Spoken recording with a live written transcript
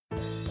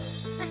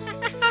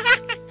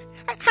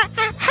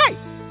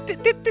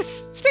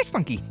this Space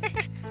Monkey.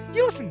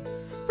 You listen.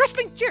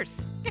 Wrestling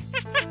Cheers. Making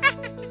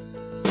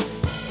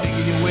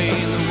your way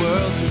in the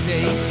world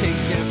today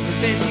takes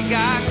everything you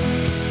got.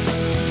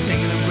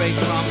 Taking a break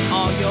from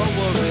all your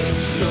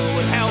worries sure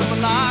would help a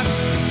lot.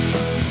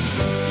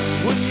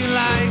 Wouldn't you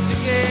like to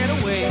get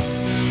away?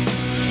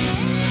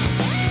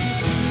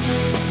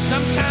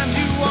 Sometimes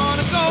you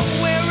want to go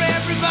where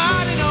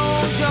everybody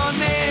knows your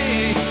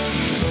name,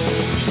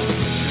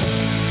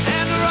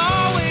 and they're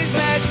always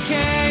glad you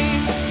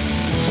came.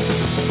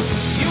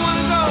 You want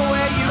to go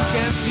where you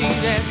can see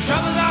that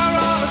troubles are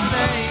all the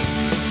same.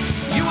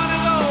 You want to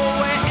go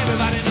where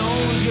everybody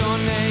knows your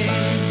name.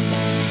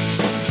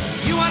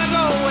 You want to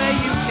go where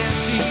you can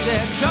see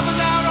that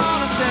troubles are all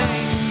the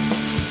same.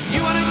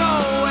 You want to go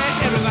where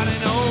everybody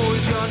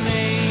knows your name.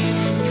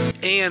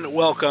 And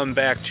welcome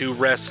back to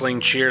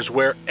Wrestling Cheers,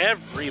 where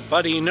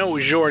everybody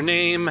knows your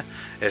name,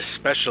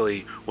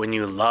 especially when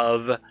you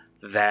love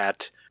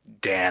that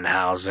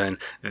Danhausen.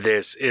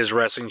 This is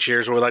Wrestling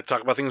Cheers, where we like to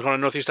talk about things on the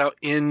Northeast style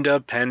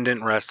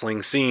independent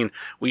wrestling scene.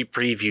 We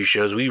preview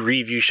shows, we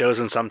review shows,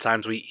 and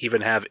sometimes we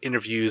even have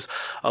interviews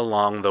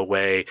along the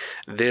way.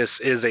 This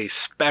is a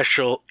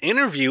special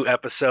interview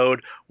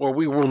episode where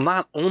we will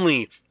not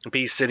only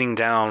be sitting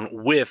down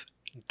with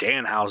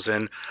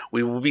Danhausen,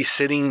 we will be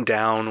sitting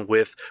down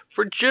with,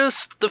 for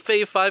just the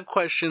Fave 5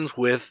 questions,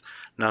 with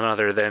none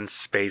other than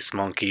Space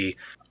Monkey.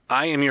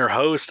 I am your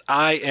host.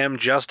 I am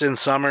Justin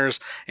Summers,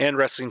 and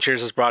Wrestling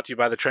Cheers is brought to you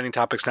by the Trending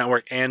Topics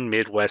Network and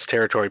Midwest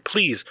Territory.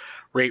 Please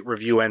rate,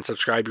 review, and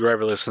subscribe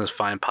wherever you listen to this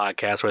fine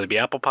podcast, whether it be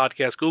Apple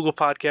Podcasts, Google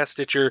Podcasts,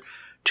 Stitcher,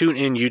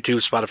 TuneIn,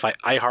 YouTube, Spotify,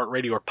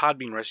 iHeartRadio, or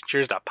Podbean,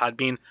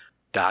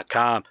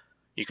 WrestlingCheers.podbean.com.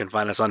 You can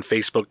find us on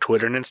Facebook,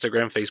 Twitter, and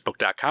Instagram,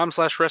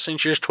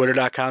 Facebook.com/WrestlingCheers,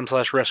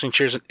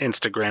 Twitter.com/WrestlingCheers, and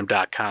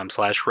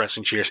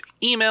Instagram.com/WrestlingCheers.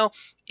 Email,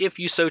 if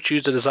you so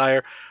choose to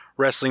desire,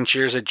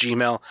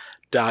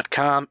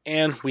 WrestlingCheers@gmail.com.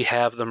 And we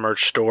have the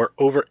merch store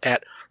over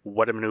at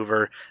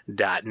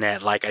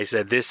whatamaneuver.net. Like I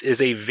said, this is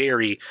a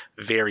very,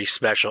 very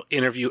special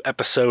interview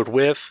episode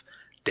with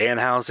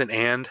Danhausen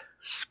and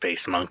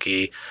Space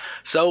Monkey.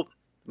 So,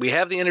 we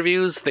have the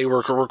interviews. They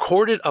were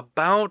recorded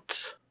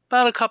about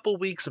a couple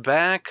weeks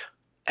back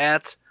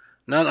at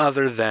none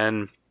other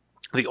than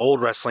the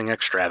Old Wrestling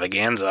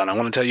Extravaganza. And I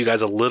want to tell you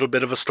guys a little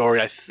bit of a story.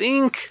 I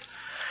think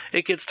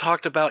it gets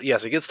talked about.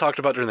 Yes, it gets talked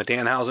about during the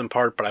Danhausen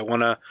part, but I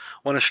want to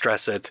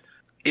stress it.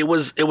 It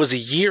was a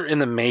year in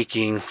the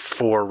making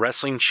for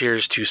Wrestling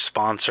Cheers to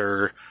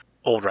sponsor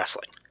Old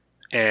Wrestling.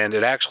 And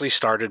it actually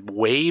started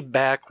way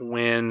back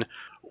when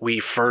we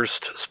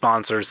first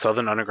sponsored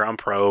Southern Underground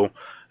Pro.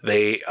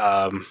 They,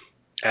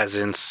 as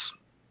in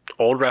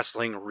Old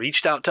Wrestling,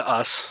 reached out to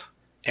us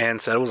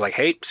and said, it was like,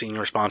 hey, seeing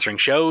you're sponsoring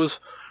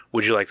shows,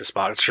 would you like to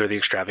sponsor the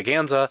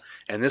Extravaganza?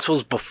 And this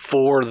was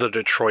before the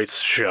Detroit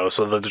show.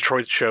 So the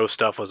Detroit show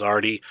stuff was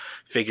already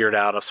figured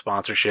out of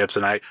sponsorships.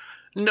 And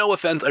no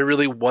offense, I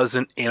really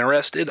wasn't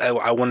interested.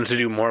 I wanted to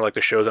do more like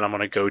the shows that I'm going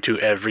to go to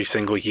every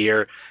single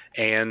year.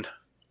 And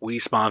we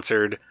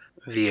sponsored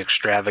the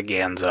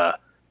Extravaganza.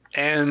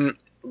 And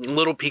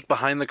little peek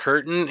behind the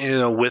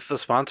curtain, with the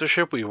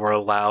sponsorship, we were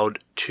allowed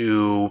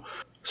to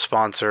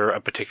sponsor a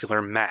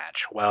particular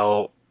match.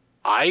 Well,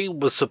 I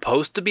was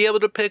supposed to be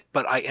able to pick,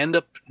 but I end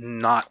up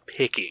not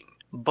picking.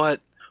 But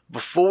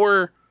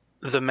before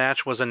the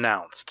match was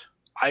announced,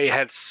 I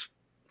had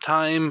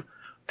time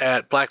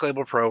at Black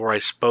Label Pro where I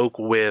spoke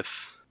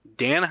with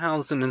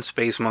Danhausen and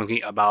Space Monkey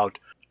about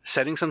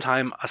setting some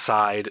time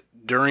aside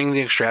during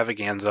the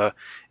Extravaganza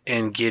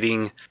and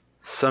getting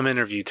some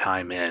interview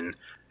time in.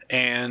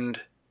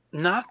 And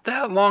not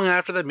that long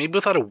after that, maybe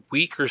without a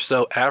week or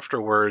so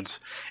afterwards,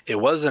 it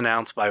was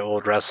announced by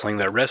Old Wrestling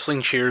that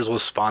Wrestling Cheers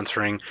was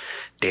sponsoring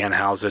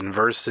Danhausen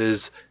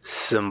versus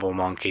Cymbal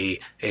Monkey,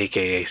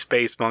 aka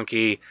Space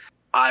Monkey.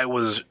 I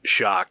was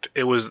shocked.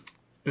 It was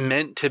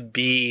meant to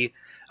be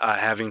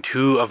having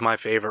two of my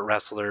favorite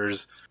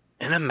wrestlers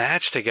in a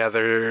match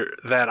together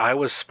that I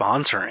was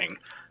sponsoring.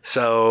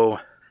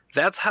 So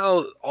that's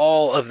how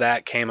all of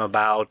that came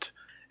about.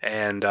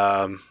 And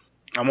I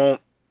won't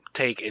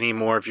take any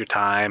more of your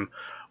time.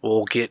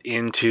 We'll get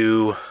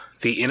into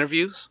the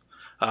interviews.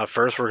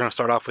 First, we're going to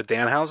start off with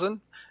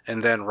Danhausen,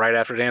 and then right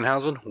after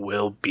Danhausen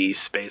will be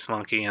Space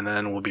Monkey, and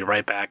then we'll be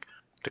right back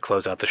to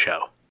close out the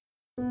show.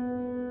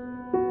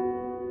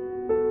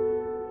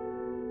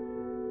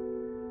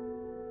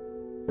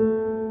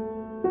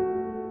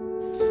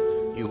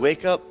 You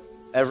wake up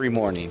every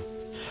morning,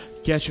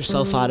 get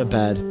yourself out of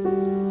bed,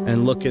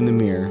 and look in the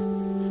mirror,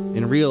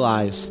 and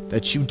realize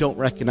that you don't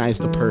recognize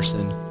the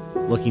person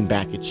looking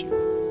back at you.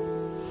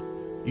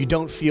 You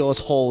don't feel as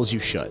whole as you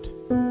should.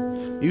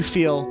 You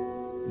feel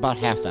about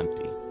half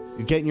empty.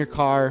 You get in your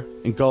car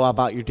and go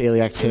about your daily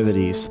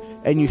activities,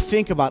 and you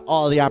think about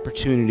all the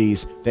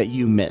opportunities that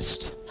you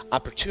missed.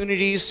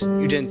 Opportunities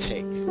you didn't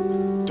take.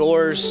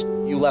 Doors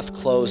you left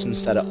closed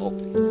instead of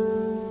open.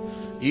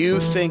 You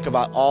think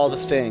about all the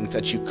things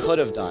that you could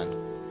have done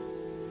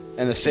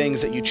and the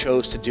things that you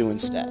chose to do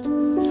instead.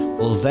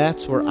 Well,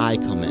 that's where I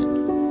come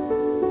in.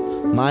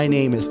 My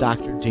name is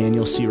Dr.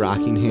 Daniel C.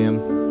 Rockingham,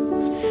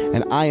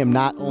 And I am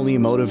not only a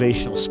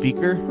motivational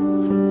speaker,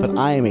 but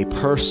I am a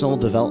personal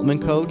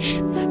development coach.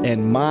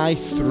 And my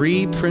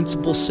 3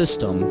 principle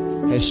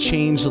system has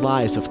changed the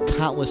lives of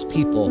countless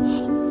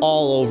people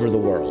all over the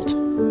world.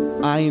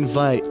 I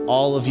invite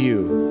all of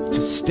you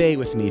to stay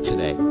with me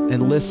today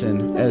and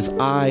listen as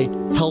I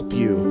help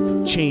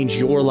you change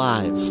your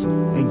lives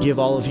and give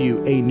all of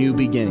you a new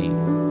beginning.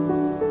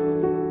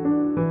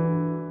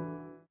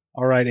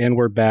 All right, and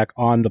we're back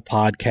on the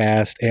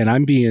podcast, and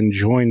I'm being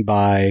joined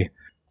by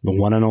the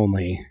one and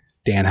only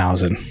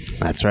Danhausen.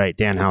 That's right,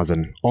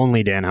 Danhausen.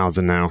 Only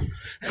Danhausen now.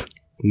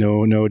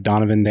 No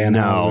Donovan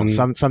Danhausen.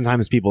 No,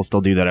 sometimes people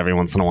still do that every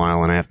once in a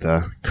while, and I have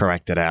to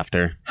correct it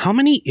after. How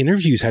many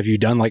interviews have you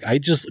done? Like,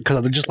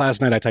 because just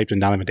last night I typed in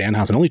Donovan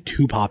Danhausen, only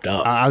 2 popped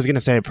up. I was going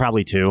to say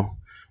probably 2.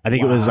 I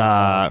think it was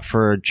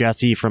for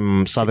Jesse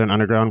from Southern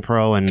Underground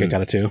Pro and Okay,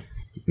 got it 2.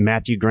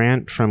 Matthew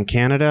Grant from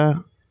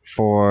Canada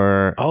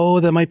for... Oh,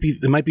 it might be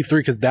 3,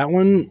 because that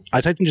one,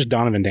 I typed in just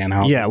Donovan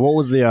Danhausen. Yeah, what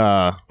was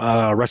the...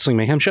 Wrestling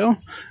Mayhem show?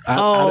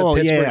 Out of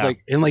Pittsburgh, yeah. Like,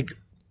 and like,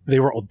 they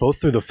were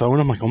both through the phone.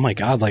 I'm like, oh my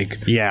God, like,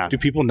 Yeah. do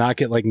people not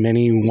get like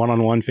many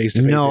one-on-one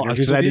face-to-face No, interviews?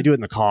 because I had with to you? do it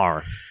in the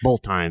car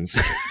both times.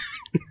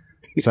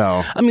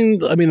 So, I mean,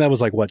 that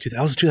was like, what,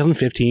 that was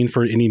 2015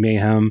 for Indie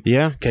Mayhem.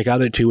 yeah. Kick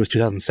Out at 2 was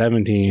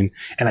 2017.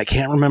 And I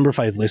can't remember if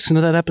I listened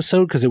to that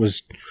episode because it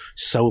was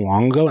so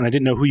long ago and I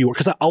didn't know who you were.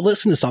 Because I'll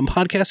listen to some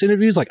podcast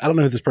interviews. Like, I don't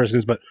know who this person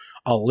is, but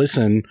I'll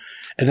listen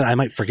and then I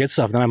might forget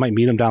stuff. Then I might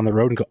meet him down the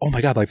road and go, oh my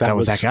God, like That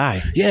was that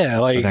guy. Yeah.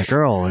 Or Like, that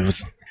girl. It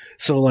was...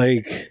 so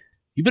like,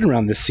 you've been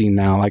around this scene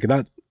now, like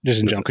that just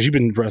in general, because you've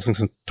been wrestling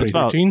since It's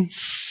about 2013.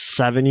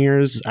 7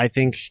 years, I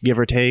think, give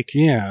or take.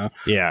 Yeah.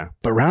 Yeah.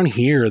 But around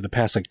here, the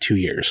past like 2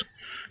 years.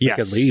 Yes.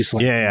 At least.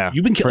 Like, yeah.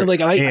 You've been For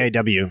like,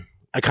 AIW.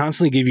 I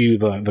constantly give you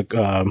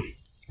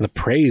the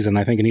praise, and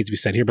I think it needs to be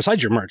said here.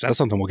 Besides your merch, that's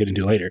something we'll get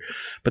into later.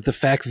 But the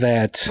fact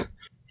that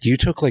you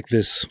took like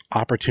this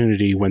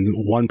opportunity when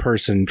one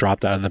person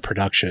dropped out of the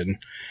production,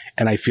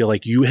 and I feel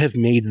like you have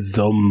made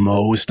the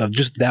most of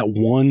just that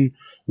one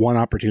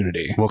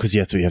opportunity. Well, because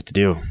that's what you have to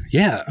do.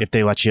 Yeah. If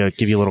they let you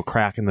give you a little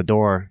crack in the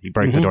door, you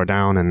break the door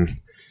down and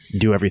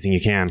do everything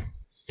you can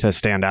to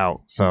stand out.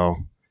 So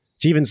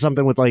it's even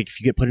something with like if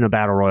you get put in a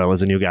battle royal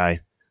as a new guy,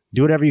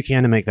 do whatever you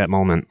can to make that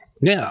moment.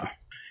 Yeah.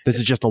 This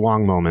is just a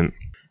long moment,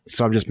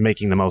 so I'm just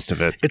making the most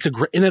of it. It's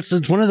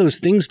it's one of those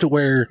things to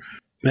where,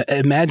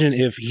 imagine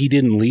if he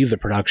didn't leave the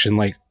production,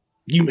 like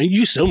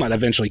you still might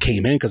eventually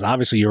came in because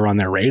obviously you were on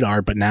their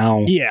radar, but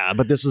now Yeah,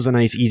 but this was a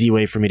nice, easy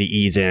way for me to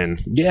ease in.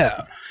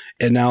 yeah,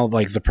 and now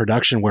like the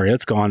production where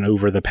it's gone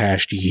over the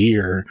past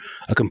year,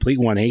 a complete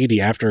 180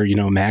 after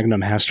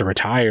Magnum has to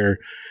retire.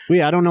 Well,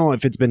 yeah, I don't know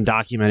if it's been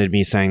documented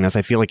me saying this.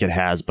 I feel like it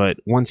has, but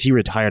once he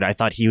retired, I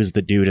thought he was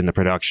the dude in the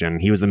production.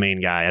 He was the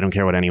main guy. I don't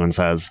care what anyone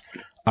says.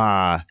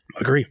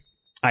 Agree.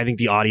 I think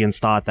the audience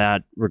thought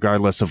that,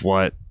 regardless of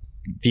what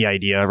the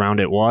idea around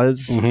it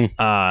was.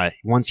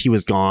 Once he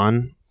was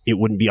gone, it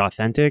wouldn't be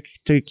authentic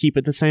to keep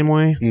it the same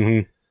way.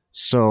 Mm-hmm.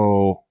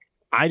 So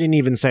I didn't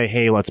even say,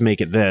 hey, let's make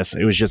it this.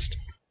 It was just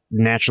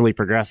naturally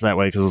progressed that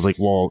way because it was like,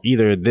 well,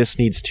 either this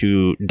needs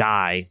to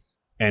die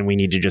and we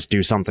need to just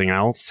do something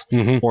else,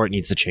 or it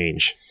needs to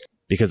change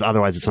because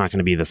otherwise it's not going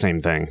to be the same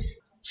thing.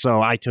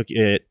 So I took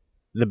it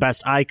the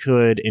best I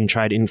could and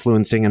tried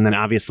influencing. And then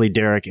obviously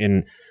Derek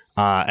and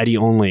Eddie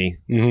Only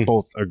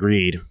both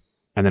agreed.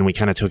 And then we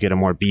kind of took it a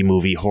more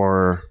B-movie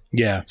horror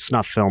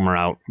snuff film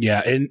route.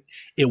 Yeah, and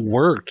it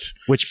worked.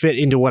 Which fit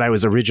into what I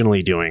was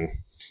originally doing.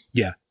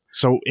 Yeah.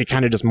 So it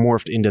kind of just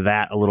morphed into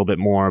that a little bit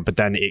more, but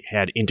then it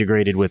had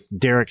integrated with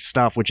Derek's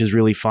stuff, which is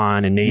really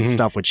fun, and Nate's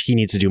stuff, which he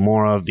needs to do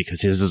more of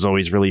because his is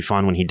always really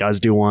fun when he does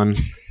do one.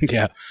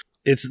 Yeah.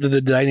 It's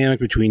the dynamic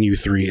between you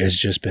three has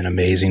just been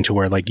amazing to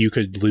where like you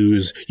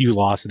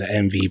lost the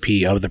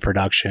MVP of the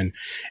production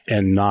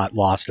and not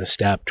lost a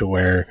step to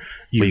where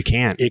you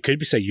can't. It could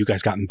be say you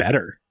guys gotten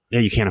better. Yeah,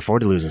 you can't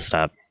afford to lose a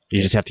step.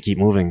 You just have to keep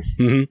moving.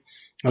 Mm-hmm.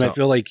 And So- I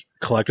feel like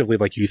collectively,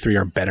 like you three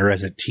are better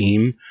as a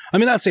team. I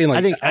mean, not saying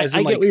like I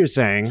get what you're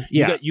saying.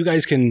 Yeah. You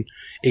guys can.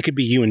 It could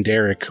be you and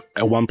Derek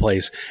at one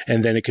place,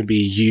 and then it could be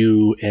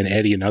you and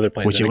Eddie another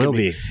place, Which it will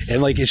be.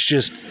 And like it's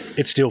just,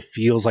 it still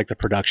feels like the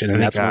production,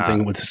 and that's one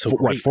thing what's so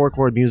great. Four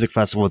Chord Music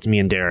Festival, it's me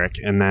and Derek,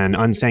 and then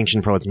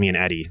Unsanctioned Pro, it's me and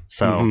Eddie.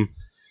 So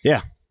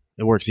yeah,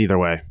 it works either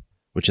way,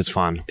 which is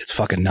fun. It's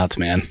fucking nuts,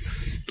 man.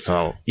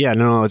 So yeah,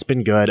 no, it's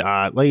been good.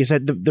 Like you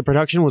said, the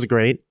production was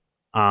great.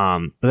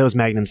 But that was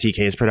Magnum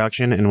CK's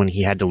production, and when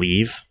he had to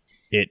leave,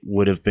 it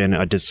would have been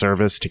a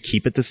disservice to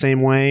keep it the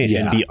same way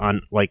and be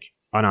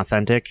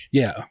unauthentic.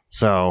 Yeah.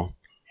 So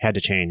had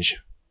to change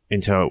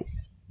into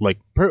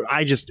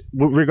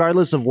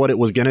regardless of what it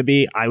was gonna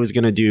be, I was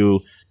gonna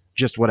do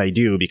just what I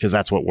do because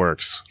that's what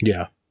works.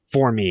 Yeah.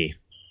 For me,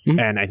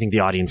 and I think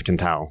the audience can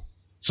tell.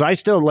 So I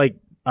still like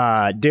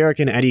Derek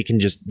and Eddie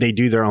they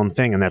do their own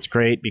thing, and that's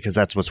great because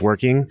that's what's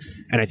working.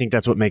 And I think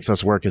that's what makes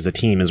us work as a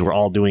team is we're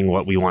all doing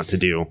what we want to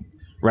do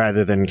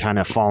rather than kind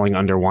of falling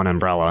under one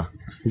umbrella.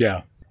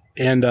 Yeah.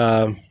 And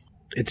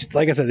it's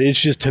like I said, it's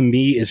just, to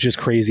me, it's just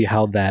crazy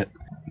how that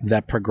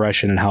that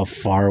progression and how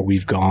far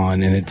we've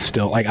gone, and it's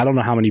still like I don't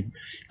know how many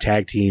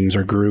tag teams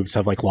or groups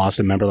have like lost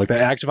a member like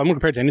that. Actually, if I'm going to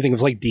compare it to anything,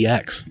 it's like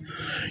DX.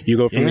 You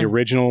go from the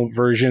original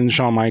version,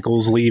 Shawn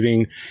Michaels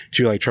leaving,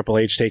 to like Triple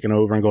H taking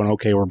over and going,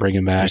 okay, we're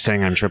bringing back. You're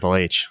saying I'm Triple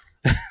H.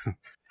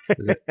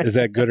 Is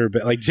that good or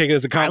bad? Like take it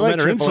as a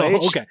compliment or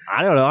insult? Okay,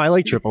 I don't know. I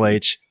like Triple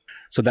H.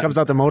 So that comes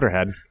out the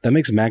Motorhead. That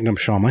makes Magnum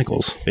Shawn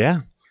Michaels.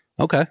 Yeah.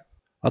 Okay, I'll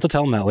have to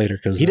tell him that later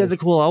because he does a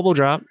cool elbow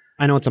drop.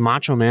 I know it's a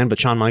Macho Man, but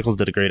Shawn Michaels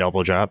did a great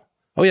elbow drop.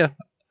 Oh yeah,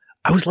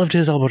 I always loved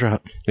his elbow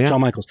drop. Yeah.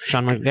 Shawn Michaels.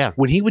 Yeah.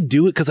 When he would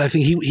do it, because I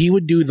think he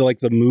would do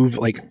the move,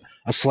 like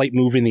a slight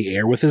move in the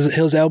air with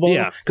his elbow.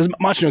 Yeah. Because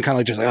Macho Man kind of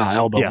like just like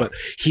elbow, Yeah. but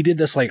he did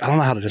this like I don't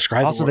know how to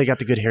describe. Also, it. they got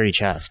the good hairy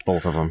chest,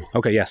 both of them.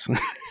 Okay. Yes.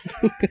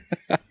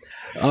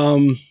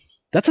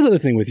 That's another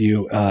thing with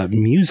you,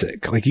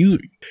 music. Like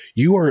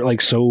you are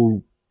like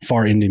so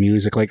far into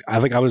music. Like I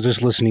think I was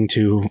just listening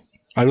to.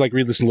 I like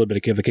re-listen a little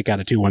bit of the Kick Out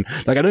of 2 one.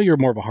 Like I know you're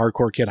more of a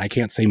hardcore kid. I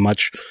can't say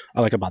much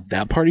like about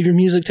that part of your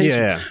music taste.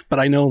 Yeah. But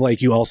I know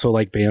like you also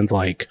like bands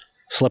like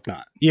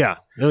Slipknot. Yeah.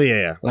 Oh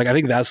yeah. Like I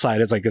think that side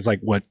is like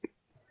what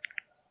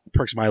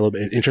perks my little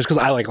bit interest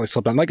because I like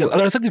Slipknot. Like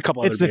there's like a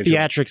couple. It's the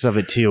theatrics of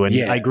it too,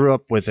 and I grew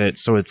up with it.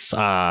 So it's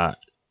I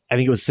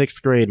think it was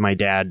 6th grade. My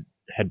dad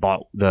had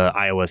bought the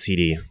Iowa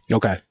CD.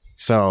 Okay.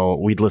 So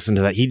we'd listen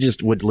to that. He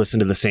just would listen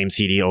to the same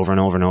CD over and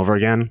over and over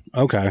again.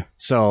 Okay.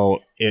 So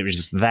it was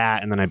just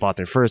that, and then I bought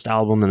their first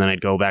album, and then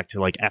I'd go back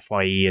to like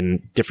FYE and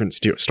different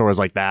stores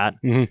like that,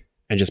 and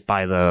just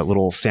buy the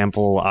little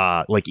sample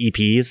like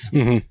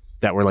EPs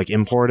that were like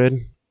imported,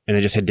 and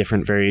they just had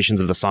different variations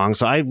of the song.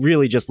 So I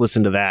really just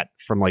listened to that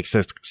from like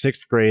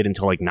 6th grade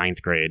until like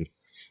 9th grade.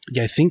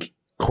 Yeah, I think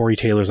Corey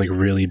Taylor's like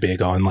really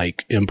big on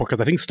like import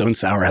because I think Stone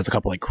Sour has a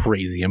couple like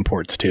crazy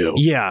imports too.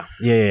 Yeah.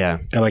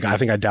 And like I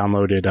think I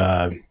downloaded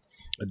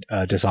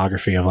a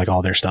discography of like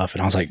all their stuff,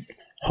 and I was like,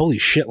 holy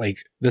shit! Like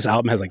this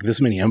album has like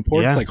this many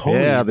imports. Yeah. Like holy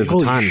there's a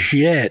ton.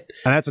 Shit.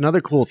 And that's another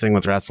cool thing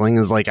with wrestling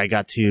is like I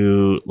got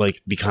to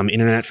like become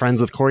internet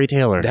friends with Corey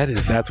Taylor.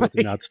 That's what's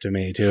nuts to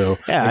me too.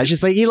 Yeah, like, it's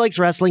just like he likes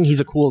wrestling. He's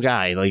a cool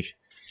guy. Like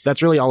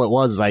that's really all it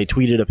was. Is I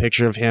tweeted a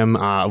picture of him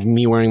of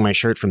me wearing my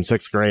shirt from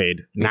 6th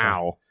grade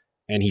now.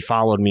 And he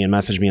followed me and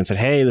messaged me and said,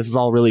 hey, this is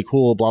all really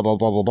cool, blah, blah,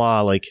 blah, blah,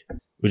 blah. Like,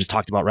 we just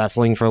talked about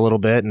wrestling for a little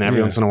bit. And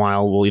every once in a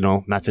while,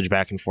 we'll, message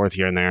back and forth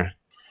here and there.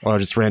 Or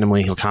just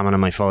randomly, he'll comment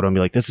on my photo and be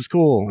like, this is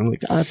cool. I'm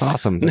like, oh, that's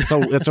awesome. That's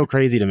so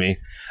crazy to me.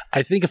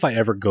 I think if I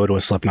ever go to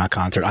a Slipknot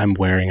concert, I'm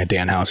wearing a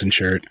Danhausen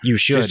shirt. You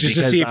should. Just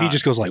to see if he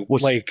just goes like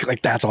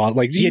that's all.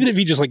 Like, even if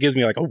he just like gives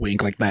me like a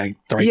wink like that.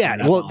 Right yeah.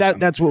 there, well, awesome.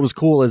 that's what was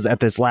cool is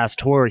at this last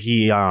tour,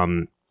 he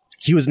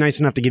was nice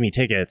enough to give me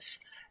tickets.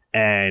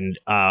 And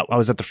I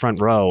was at the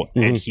front row,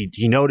 and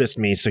he noticed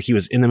me, so he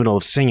was in the middle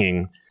of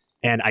singing,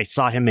 and I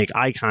saw him make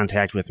eye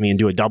contact with me and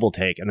do a double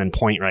take, and then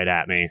point right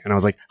at me, and I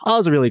was like, "Oh, that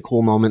was a really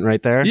cool moment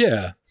right there."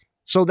 Yeah.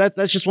 So that's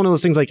just one of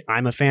those things. Like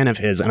I'm a fan of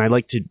his, and I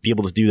like to be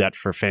able to do that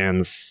for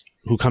fans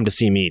who come to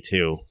see me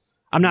too.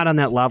 I'm not on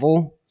that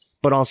level,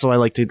 but also I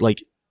like to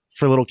like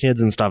for little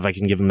kids and stuff. I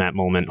can give them that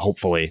moment,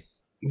 hopefully.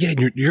 Yeah,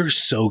 you're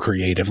so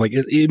creative. Like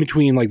in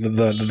between, like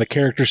the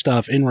character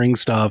stuff, in ring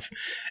stuff,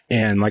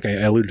 and like I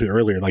alluded to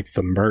earlier, like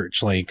the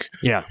merch. Like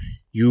yeah,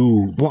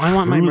 I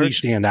want my merch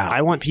stand out.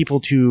 I want people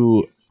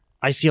to.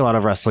 I see a lot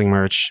of wrestling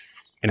merch,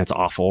 and it's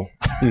awful.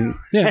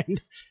 Yeah,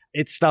 and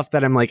it's stuff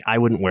that I'm like, I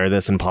wouldn't wear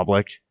this in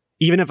public,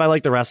 even if I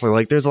like the wrestler.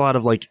 Like, there's a lot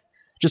of like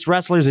just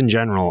wrestlers in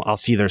general. I'll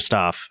see their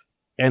stuff,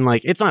 and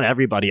like it's not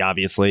everybody,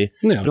 obviously.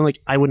 Yeah. But I'm like,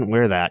 I wouldn't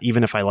wear that,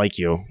 even if I like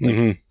you.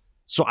 Like,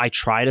 so I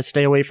try to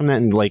stay away from that.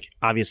 And like,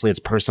 obviously it's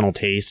personal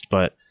taste,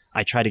 but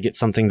I try to get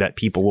something that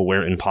people will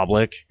wear in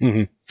public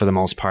for the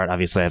most part.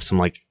 Obviously I have some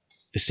like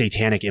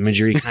satanic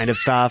imagery kind of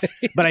stuff,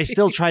 but I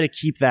still try to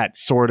keep that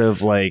sort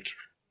of like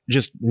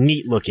just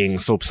neat looking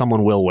so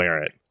someone will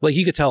wear it. Like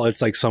you could tell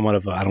it's like somewhat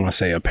of I don't want to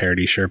say a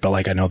parody shirt, but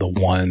like I know the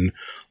one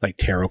like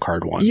tarot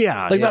card one.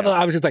 Yeah. Like that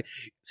obviously it's like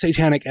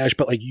satanic ash,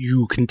 but like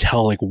you can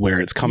tell like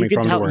where it's coming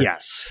from.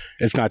 Yes.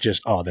 It's not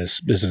just,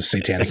 this is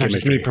satanic. It's not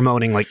just me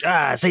promoting like,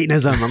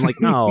 Satanism. I'm like,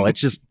 no,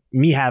 it's just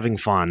me having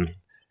fun.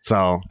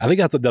 So I think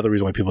that's another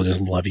reason why people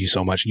just love you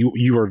so much.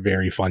 You are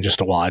very fun just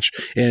to watch.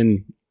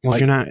 And well, if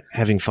you're not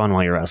having fun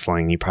while you're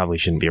wrestling, you probably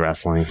shouldn't be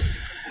wrestling.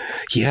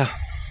 Yeah.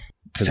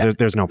 Because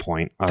there's no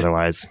point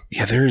otherwise.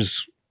 Yeah,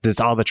 there's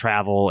all the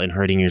travel and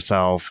hurting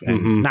yourself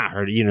and not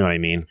hurting. You know what I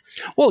mean?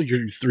 Well,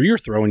 you're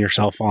throwing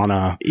yourself on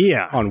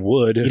on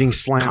wood, getting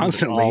slammed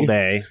constantly all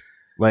day.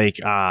 Like,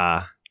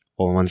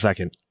 hold on 1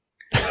 second.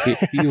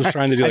 He was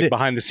trying to do like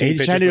behind the scenes.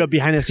 He's trying to do a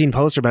behind the scene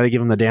poster, but I give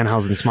him the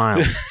Danhausen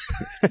smile.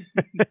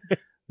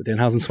 The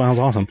Danhausen smile is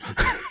awesome.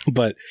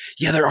 But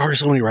yeah, there are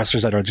so many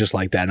wrestlers that are just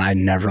like that, and I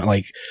never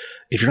like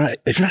if you're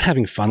not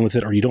having fun with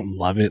it or you don't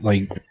love it,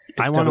 like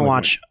I want to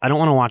watch. I don't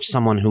want to watch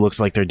someone who looks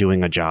like they're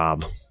doing a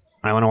job.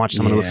 I want to watch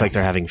someone who looks like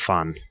they're having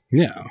fun.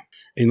 Yeah,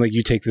 and like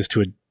you take this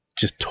to a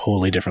just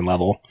totally different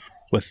level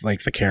with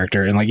like the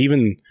character, and like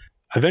even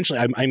eventually,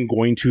 I'm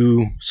going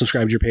to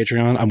subscribe to your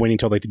Patreon. I'm waiting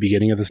until like the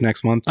beginning of this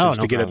next month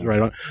just to get it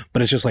right on.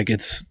 But it's just like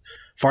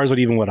far as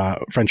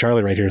what friend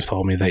Charlie right here has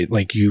told me,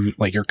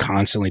 that you're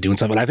constantly doing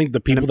stuff, and I think the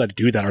people that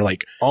do that are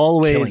like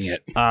always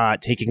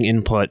taking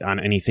input on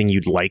anything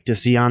you'd like to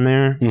see on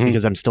there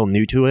because I'm still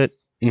new to it.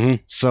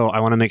 So I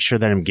want to make sure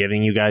that I'm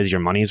giving you guys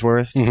your money's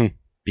worth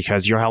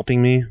because you're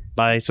helping me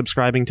by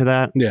subscribing to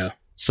that. Yeah.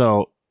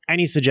 So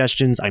any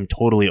suggestions I'm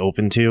totally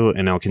open to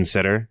and I'll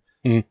consider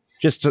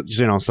just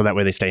to, so that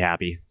way they stay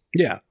happy.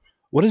 Yeah.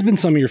 What has been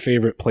some of your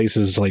favorite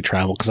places to like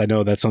travel? Because I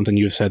know that's something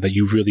you've said that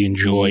you really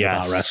enjoy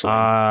about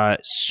wrestling.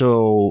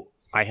 So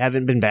I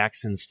haven't been back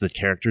since the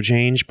character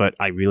change, but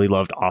I really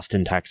loved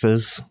Austin,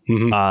 Texas.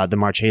 The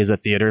Marchesa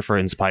Theater for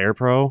Inspire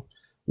Pro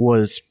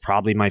was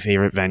probably my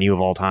favorite venue of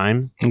all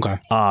time. Okay.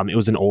 It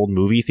was an old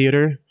movie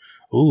theater.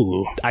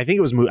 Ooh. I think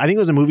it was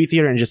a movie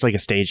theater and just like a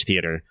stage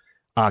theater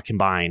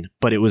combined,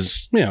 but it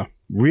was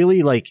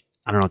really like,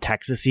 I don't know,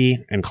 Texas-y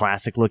and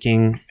classic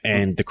looking,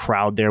 and the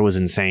crowd there was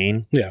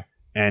insane. Yeah.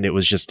 And it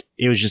was just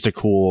a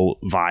cool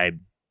vibe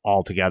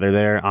altogether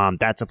there.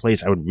 That's a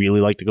place I would really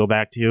like to go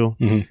back to.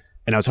 And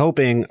I was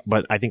hoping,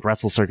 but I think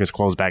Wrestle Circus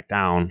closed back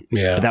down.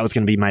 Yeah. But that was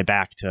going to be my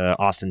back to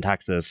Austin,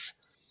 Texas.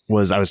 I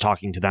was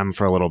talking to them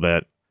for a little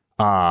bit.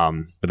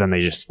 But then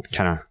they just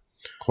kind of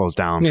closed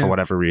down for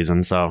whatever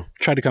reason. So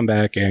tried to come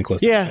back and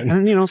close. Yeah.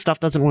 And stuff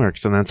doesn't work.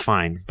 So that's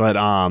fine. But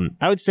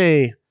I would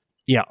say,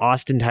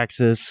 Austin,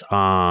 Texas.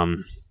 Where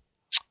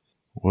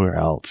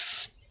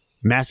else?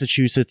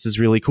 Massachusetts is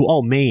really cool.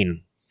 Oh,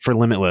 Maine for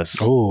Limitless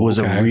was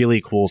a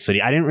really cool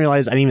city. I didn't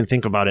even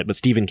think about it, but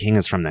Stephen King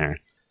is from there.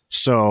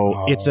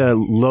 So it's a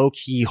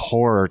low-key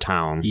horror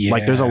town. Yeah.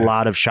 Like there's a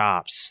lot of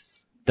shops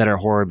that are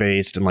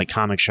horror-based and like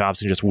comic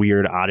shops and just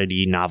weird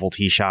oddity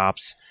novelty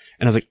shops.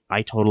 And I was like,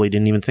 I totally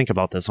didn't even think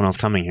about this when I was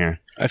coming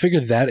here. I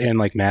figured that and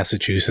like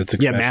Massachusetts.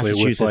 Yeah,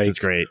 Massachusetts is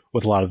great.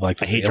 With a lot of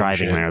like I hate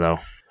driving there though.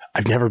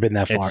 I've never been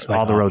that far.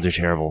 All the roads are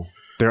terrible.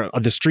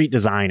 The street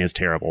design is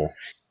terrible.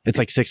 It's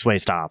like 6-way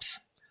stops.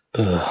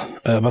 I'm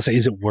about to say,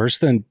 is it worse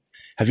than...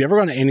 Have you ever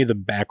gone to any of the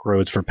back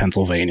roads for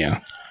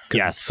Pennsylvania?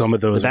 Yes. Some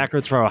of those... The back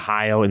roads for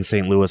Ohio and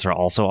St. Louis are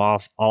also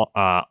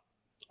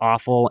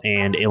awful,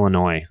 and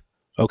Illinois.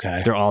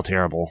 Okay. They're all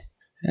terrible.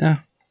 Yeah.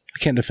 I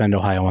can't defend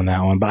Ohio on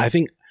that one, but I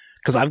think...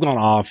 Because I've gone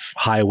off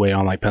highway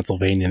on like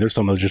Pennsylvania, and there's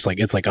some of those just like...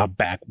 It's like a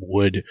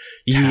backwood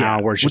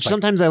town where it's just which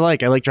sometimes I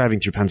like. I like driving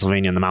through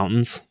Pennsylvania in the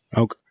mountains.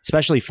 Okay.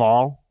 Especially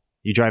fall.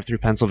 You drive through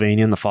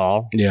Pennsylvania in the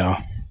fall.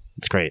 Yeah.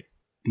 It's great.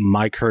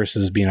 My curse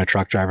is being a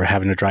truck driver,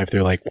 having to drive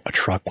through like a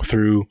truck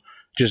through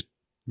just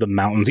the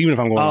mountains. Even if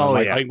I'm going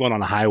I'm going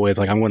on the highways,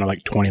 like I'm going to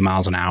like 20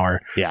 miles an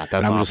hour. Yeah,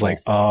 that's I'm just like,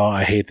 oh,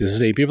 I hate this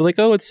state. People are like,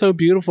 oh, it's so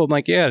beautiful. I'm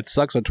like, yeah, it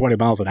sucks at 20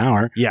 miles an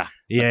hour. Yeah.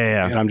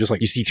 And I'm just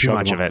like, you see too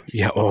much of it.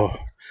 Yeah. Oh,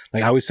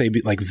 like I always say,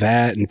 like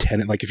that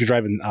and like if you're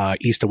driving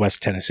east to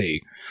west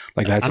Tennessee,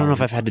 like that's. I don't know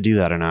if I've had to do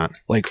that or not.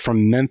 Like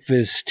from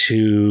Memphis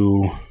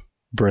to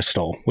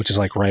Bristol, which is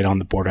like right on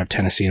the border of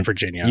Tennessee and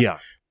Virginia. Yeah.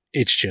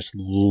 It's just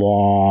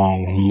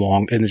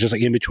long, and it's just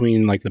like in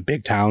between like the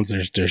big towns.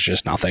 There's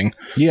just nothing.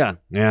 Yeah,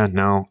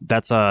 no,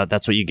 that's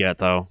what you get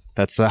though.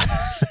 That's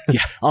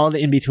all the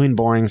in between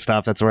boring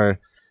stuff. That's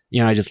where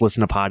I just listen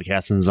to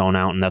podcasts and zone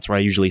out, and that's where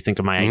I usually think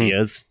of my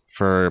ideas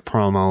for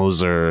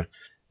promos or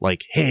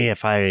like, hey,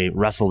 if I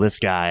wrestle this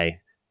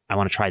guy, I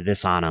want to try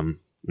this on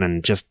him,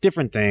 and just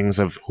different things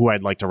of who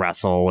I'd like to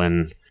wrestle,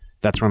 and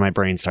that's where my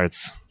brain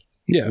starts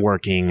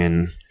working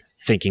and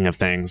thinking of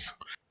things.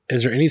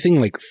 Is there anything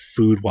like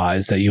food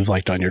wise that you've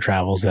liked on your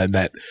travels that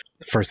the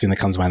first thing that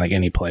comes to mind, like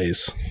any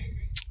place?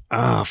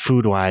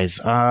 Food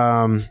wise,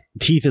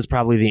 teeth is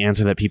probably the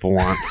answer that people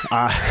want.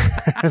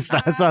 It's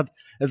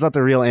not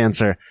the real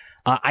answer.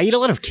 I eat a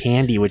lot of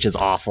candy, which is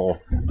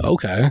awful.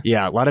 Okay.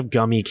 Yeah, a lot of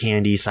gummy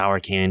candy, sour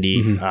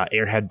candy,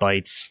 Airhead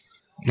bites.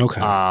 Okay.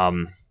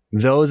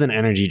 Those and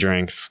energy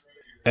drinks.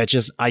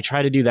 I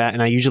try to do that,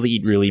 and I usually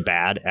eat really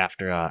bad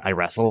after I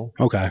wrestle.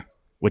 Okay.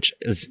 Which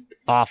is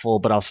awful,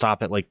 but I'll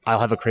stop at I'll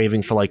have a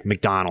craving for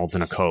McDonald's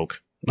and a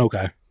Coke.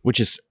 Okay. Which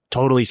is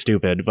totally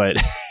stupid, but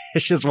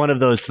it's just one of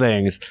those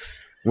things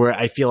where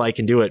I feel I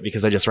can do it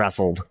because I just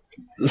wrestled.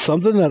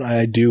 Something that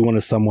I do want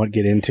to somewhat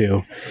get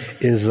into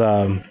is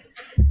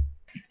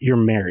your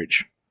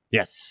marriage.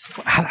 Yes.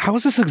 How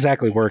is this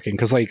exactly working?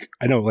 Because I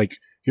know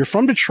you're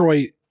from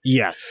Detroit.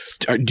 Yes.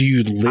 Are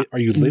you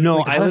living?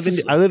 No, I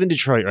live in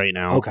Detroit right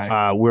now. Okay.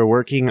 We're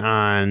working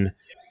on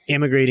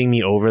immigrating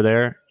me over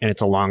there, and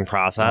it's a long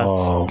process.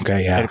 Oh,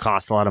 okay, yeah. It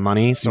costs a lot of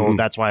money, so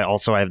that's why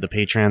also I have the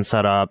Patreon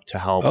set up to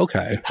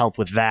help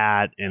with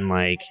that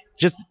and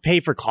just pay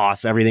for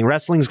costs, everything.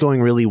 Wrestling's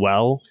going really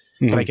well,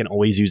 but I can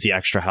always use the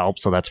extra help,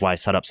 so that's why I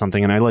set up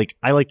something, and I like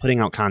putting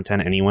out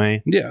content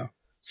anyway. Yeah.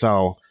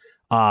 So,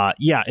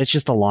 it's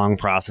just a long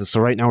process. So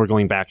right now we're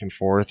going back and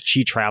forth.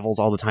 She travels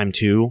all the time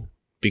too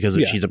because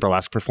she's a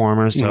burlesque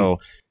performer, so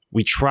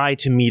we try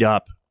to meet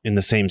up in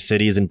the same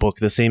cities and book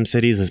the same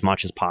cities as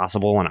much as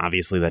possible. And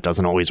obviously that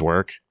doesn't always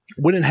work.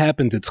 When it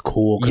happens, it's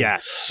cool.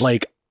 Yes.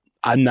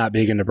 I'm not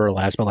big into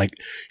burlesque, but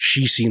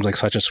she seems like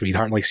such a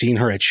sweetheart. Seeing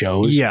her at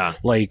shows. Yeah.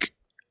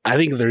 I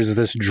think there's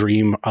this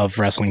dream of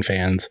wrestling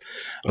fans.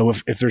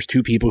 If there's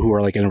two people who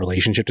are like in a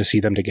relationship, to see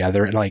them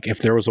together, and like if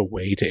there was a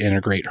way to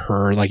integrate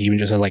her, like even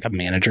just as like a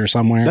manager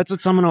somewhere. That's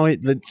what someone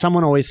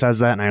always says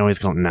that, and I always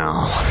go,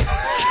 no.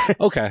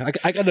 Okay,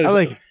 I gotta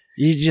like.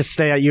 You just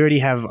stay out. You already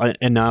have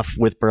enough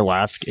with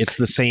burlesque. It's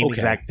the same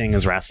exact thing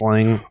as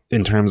wrestling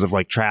in terms of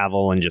like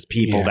travel and just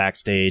people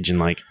backstage and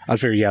like. I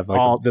figure you have like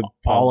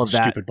all of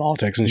that stupid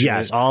politics and shit.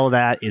 Yes, all of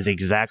that is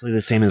exactly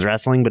the same as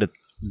wrestling, but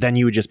then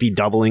you would just be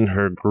doubling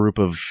her group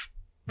of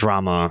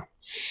drama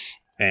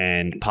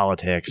and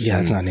politics. Yeah,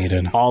 it's not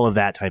needed. All of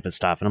that type of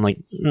stuff, and I'm like,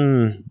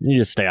 you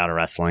just stay out of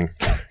wrestling.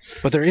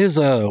 But there is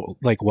a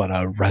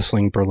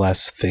wrestling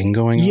burlesque thing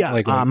going on.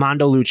 Yeah,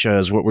 Mondo Lucha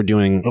is what we're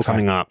doing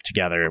coming up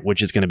together,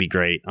 which is going to be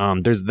great.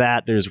 There's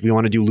that. We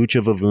want to do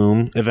Lucha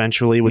Vavoom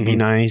eventually. Would be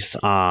nice.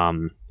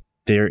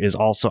 There is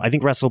also, I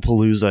think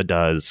WrestlePalooza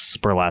does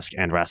burlesque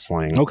and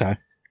wrestling. Okay.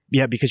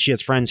 Yeah, because she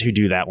has friends who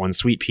do that one.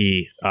 Sweet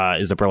Pea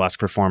is a burlesque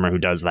performer who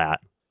does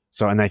that.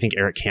 So, and I think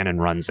Eric Cannon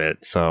runs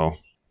it. So,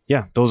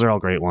 yeah, those are all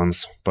great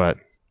ones. But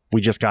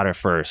we just got her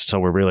first, so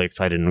we're really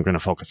excited, and we're going to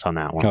focus on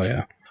that one. Oh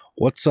yeah.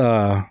 What's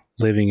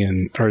living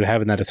in or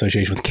having that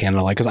association with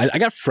Canada like? Because I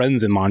got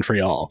friends in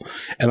Montreal,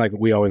 and like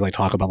we always like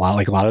talk about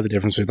a lot of the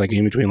differences like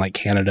in between like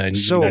Canada and the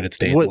United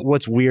States.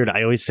 What's weird?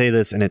 I always say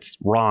this, and it's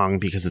wrong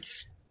because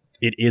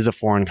it is a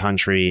foreign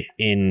country.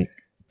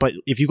 But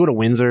if you go to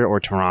Windsor or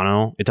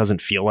Toronto, it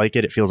doesn't feel like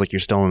it. It feels like you're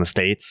still in the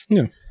States.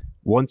 Yeah.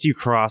 Once you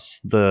cross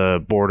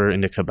the border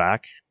into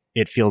Quebec,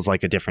 it feels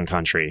like a different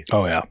country.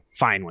 Oh yeah.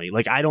 Finally,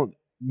 like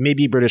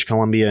maybe British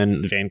Columbia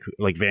and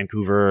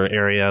Vancouver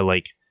area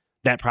like.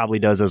 That probably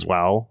does as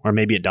well, or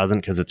maybe it doesn't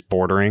because it's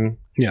bordering.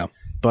 Yeah,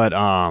 but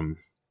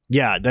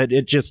yeah, that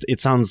it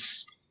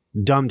sounds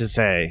dumb to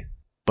say,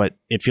 but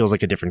it feels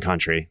like a different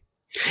country.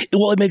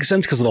 Well, it makes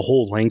sense because of the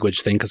whole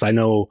language thing. Because I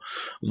know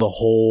the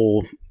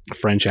whole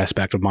French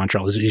aspect of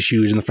Montreal is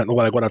huge, and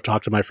what I've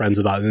talked to my friends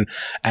about, an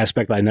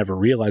aspect that I never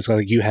realized.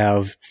 Like you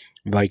have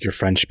like your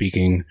French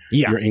speaking,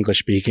 your English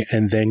speaking,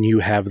 and then you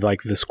have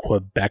like this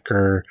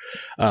Quebecer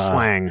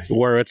slang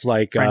where it's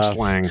like French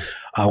slang.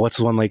 What's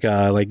the one like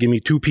give me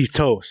 2-piece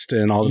toast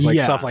and all this like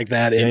stuff like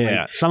that.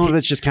 Yeah. Some of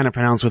it's just kind of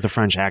pronounced with a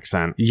French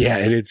accent. Yeah,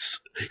 and it's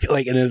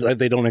like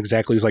they don't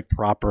exactly use like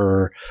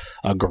proper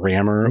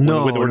grammar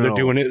when they're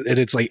doing it. And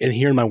it's like, and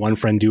hearing my one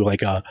friend do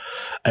like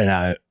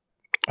an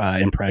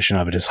impression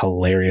of it is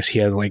hilarious. He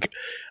has like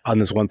on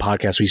this one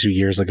podcast we used to do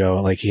years ago,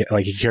 like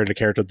he carried a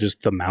character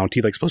just the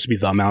Mountie, like supposed to be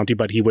the Mountie,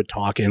 but he would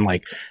talk in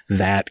like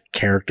that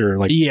character,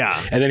 like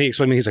And then he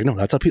explained to me, he's like, no,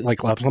 that's how like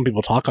some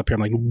people talk up here.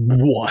 I'm like,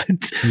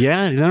 what?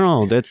 Yeah,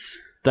 no, that's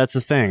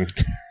the thing.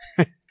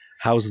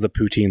 How's the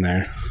poutine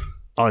there?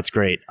 Oh, it's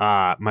great.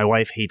 My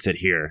wife hates it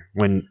here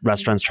when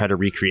restaurants try to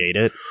recreate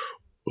it.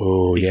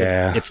 Oh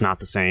yeah, it's not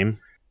the same.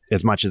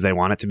 As much as they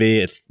want it to be,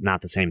 it's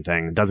not the same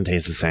thing. It doesn't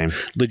taste the same.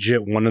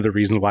 Legit, one of the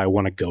reasons why I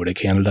want to go to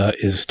Canada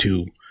is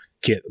to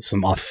get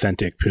some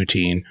authentic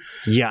poutine.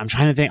 Yeah, I'm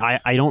trying to think.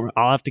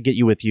 I'll have to get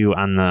you with you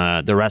on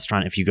the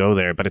restaurant if you go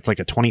there, but it's like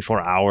a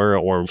 24-hour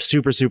or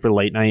super, super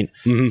late night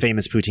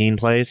famous poutine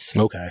place.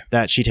 Okay.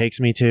 That she takes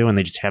me to, and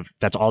they just have,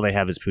 that's all they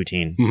have is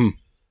poutine.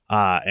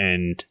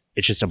 And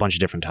it's just a bunch of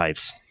different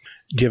types.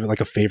 Do you have like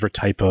a favorite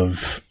type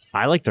of...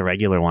 I like the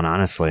regular one,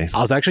 honestly.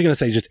 I was actually going to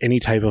say just any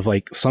type of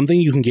like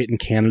something you can get in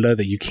Canada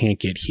that you can't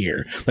get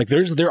here. Like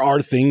there are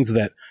things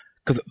that,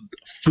 because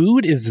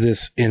food is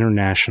this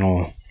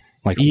international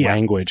like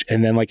language,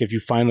 and then like if you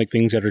find like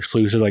things that are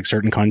exclusive to like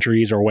certain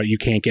countries or what you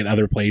can't get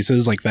other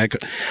places like that,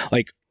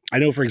 like I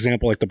know for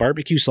example like the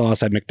barbecue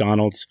sauce at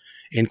McDonald's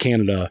in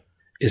Canada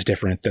is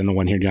different than the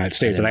one here in the United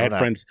States. And I had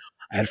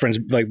friends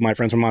like my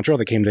friends from Montreal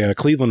that came to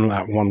Cleveland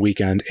one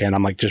weekend, and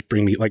I'm like, just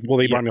bring me like, well,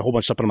 they brought me a whole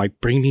bunch of stuff, and I'm like,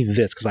 bring me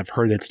this because I've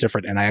heard it's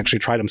different, and I actually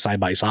tried them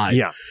side by side.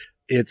 Yeah,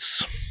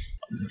 it's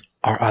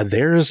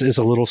theirs is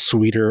a little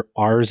sweeter,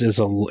 ours is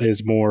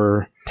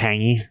more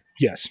tangy.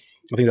 Yes,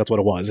 I think that's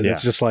what it was, and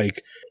it's just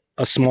like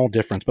a small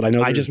difference. But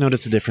I just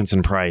noticed a difference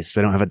in price.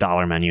 They don't have a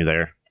dollar menu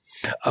there.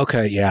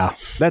 Okay, yeah,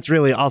 that's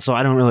really also.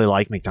 I don't really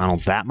like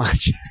McDonald's that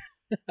much,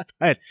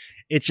 but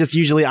it's just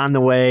usually on the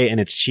way,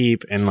 and it's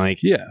cheap, and like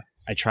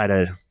I try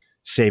to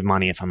save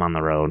money if I'm on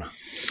the road.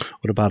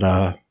 What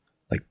about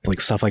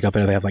like stuff like up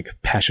there? They have like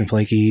Passion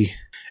Flaky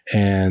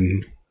and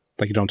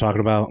like you know what I'm talking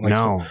about? Like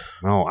no.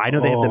 I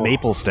know they have the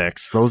maple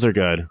sticks. Those are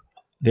good.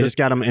 They just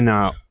got them in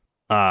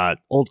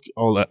old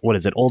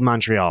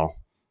Montreal.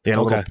 They had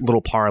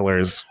little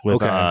parlors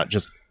with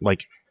just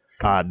like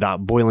the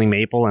boiling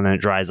maple, and then it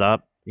dries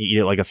up. You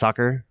eat it like a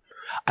sucker.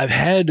 I've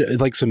had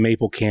like some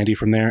maple candy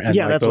from there, and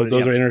that's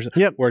those are interesting.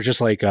 Yep. Where it's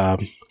just like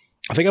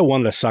I think I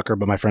wanted a sucker,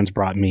 but my friends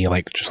brought me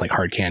like just like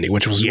hard candy,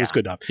 which was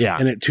good enough. Yeah.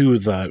 And it too,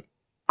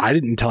 I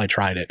didn't until I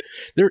tried it.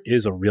 There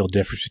is a real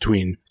difference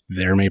between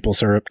their maple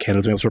syrup,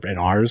 Canada's maple syrup, and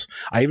ours.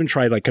 I even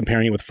tried like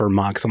comparing it with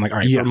Vermont because I'm like, all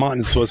right,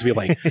 Vermont is supposed to be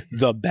like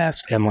the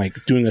best, and like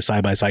doing a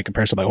side by side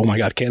comparison, like, oh my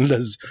god,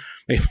 Canada's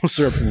maple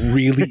syrup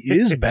really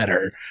is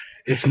better.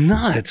 It's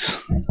nuts.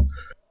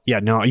 Yeah,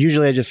 no.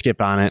 Usually I just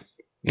skip on it.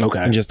 Okay.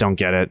 And just don't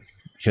get it.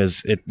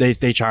 because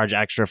they charge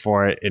extra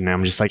for it, and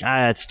I'm just like,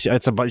 it's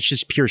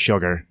just pure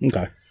sugar.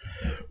 Okay.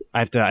 I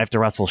have to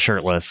wrestle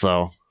shirtless,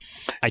 so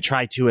I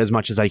try to as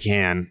much as I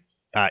can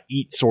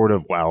eat sort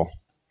of well.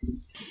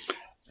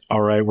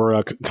 All right,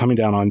 we're coming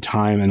down on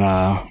time, and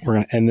we're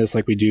going to end this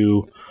like we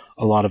do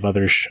a lot of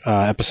other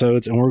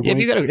episodes. And we're going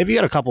if you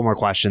got a couple more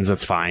questions,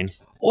 that's fine.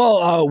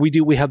 Well,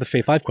 we have the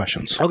Fave 5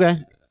 questions. Okay,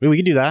 we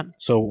can do that.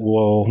 So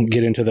we'll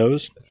get into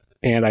those.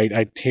 And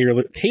I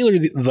tailored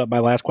my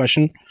last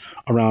question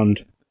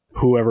around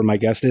whoever my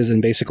guest is, and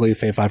basically the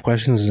Fave 5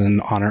 questions is in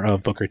honor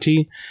of Booker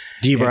T.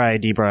 D-Bry.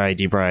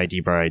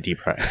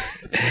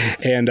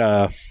 And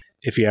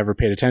if you ever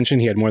paid attention,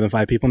 he had more than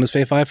 5 people in his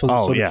Fave 5.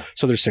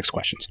 So there's 6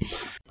 questions.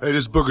 Hey,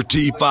 this is Booker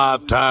T,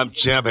 5-time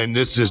champ, and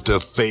this is the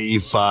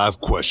Fave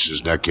 5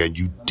 questions. Now, can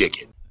you dig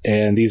it?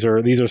 And these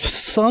are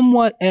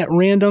somewhat at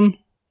random,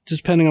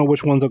 just depending on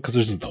which ones, because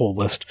there's a whole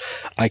list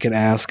I can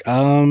ask.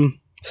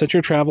 Since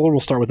you're a traveler, we'll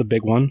start with a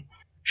big one.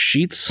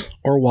 Sheetz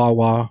or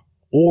Wawa,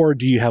 or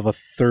do you have a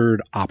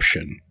third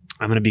option?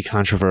 I'm going to be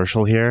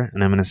controversial here,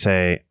 and I'm going to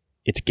say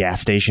it's gas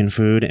station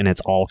food, and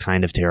it's all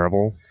kind of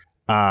terrible.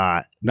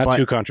 Not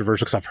too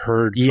controversial, because I've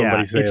heard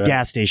somebody say it's that.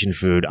 Gas station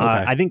food. Okay.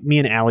 I think me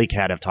and Alley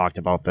Cat have talked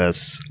about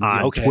this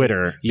on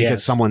Twitter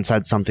because someone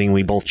said something,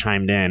 we both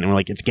chimed in, and we're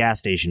like, it's gas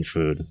station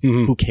food.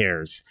 Mm-hmm. Who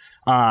cares?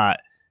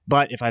 But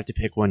if I have to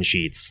pick one,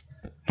 Sheetz.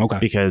 Okay.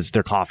 Because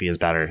their coffee is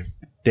better.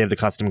 They have the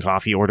custom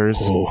coffee orders.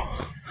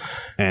 Oh.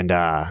 And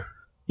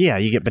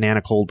you get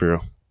banana cold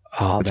brew.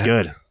 Oh, it's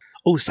good.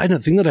 Oh, side note,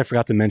 the thing that I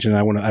forgot to mention,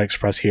 I want to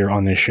express here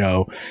on this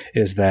show,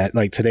 is that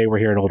like today we're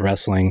here at Old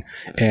Wrestling,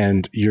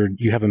 and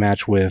you have a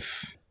match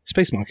with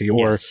Space Monkey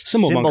or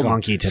Symbol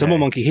Monkey today. Symbol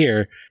Monkey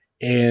here,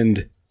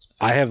 and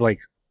I have like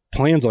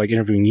plans of like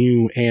interviewing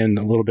you and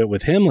a little bit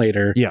with him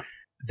later. Yeah,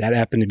 that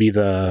happened to be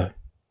the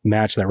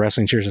match that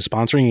Wrestling Cheers is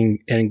sponsoring,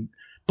 and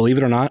believe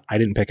it or not, I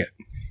didn't pick it.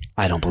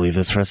 I don't believe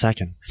this for a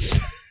second.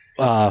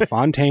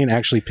 Fontaine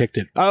actually picked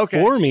it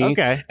for me.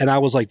 Okay. And I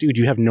was like, dude,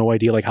 you have no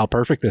idea like how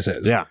perfect this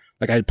is. Yeah.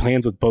 Like I had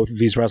plans with both of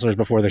these wrestlers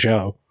before the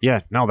show. Yeah.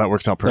 No, that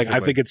works out perfectly.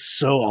 Like I think it's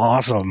so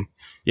awesome.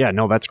 Yeah.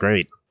 No, that's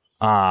great.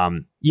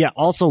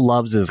 Also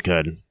Love's is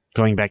good.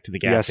 Going back to the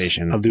gas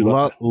station. I do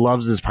love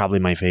Love's is probably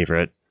my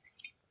favorite.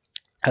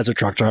 As a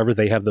truck driver,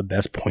 they have the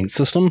best point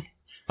system.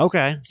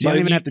 Okay. So I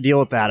don't even have to deal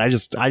with that. I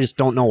just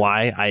don't know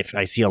why.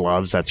 I see a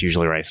Love's, that's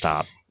usually where I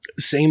stop.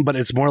 Same, but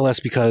it's more or less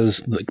because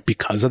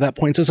of that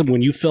point system.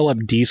 When you fill up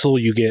diesel,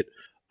 you get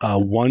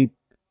 1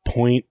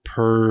 point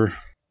per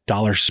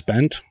dollar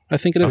spent, I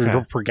think it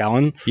is, per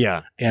gallon.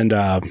 Yeah. And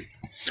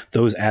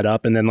those add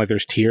up, and then like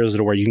there's tiers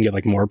where you can get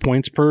like more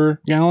points per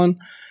gallon.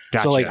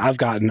 Gotcha. So like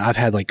I've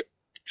had like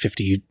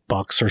 $50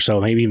 or so,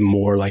 maybe even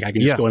more. Like I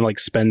can just go and like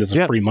spend as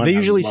a free money. They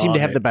usually seem to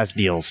have the best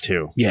deals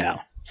too.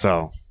 Yeah.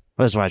 So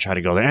that's why I try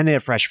to go there. And they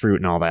have fresh fruit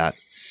and all that.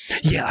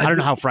 Yeah. I don't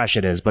know how fresh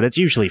it is, but it's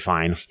usually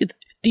fine. It's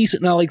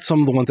decent. Now, like some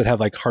of the ones that have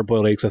like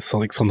hard-boiled eggs, that's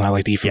like something I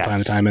like to eat from time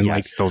to time. And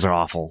like those are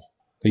awful.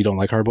 You don't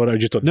like hard-boiled? I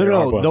just don't.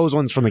 No. Those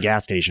ones from the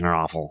gas station are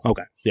awful.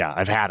 Okay. Yeah,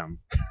 I've had them.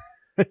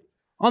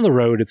 On the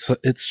road,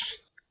 it's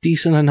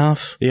decent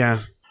enough. Yeah.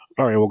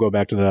 All right, we'll go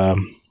back to the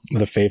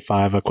Fave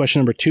 5.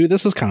 Question number 2.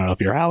 This is kind of up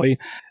your alley.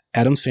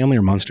 Addams Family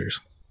or Munsters?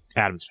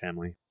 Addams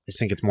Family. I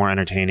think it's more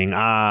entertaining.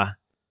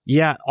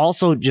 Yeah.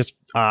 Also, just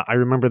I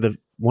remember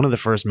one of the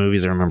first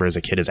movies I remember as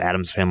a kid is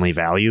Addams Family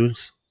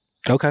Values.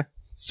 Okay.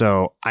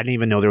 So I didn't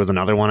even know there was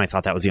another one. I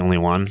thought that was the only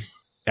one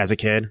as a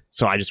kid.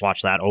 So I just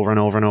watched that over and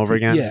over and over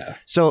again. Yeah.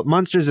 So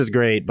Munsters is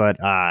great, but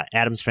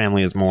Addams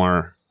Family is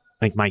more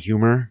like my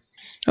humor.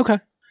 Okay.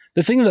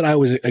 The thing that I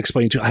was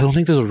explaining to, I don't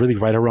think there's a really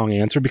right or wrong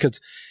answer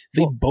because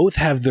they both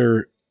have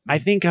their... I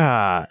think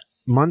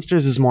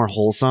Munsters is more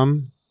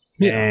wholesome.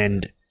 Yeah.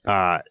 And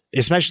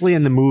especially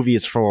in the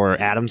movies for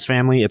Addams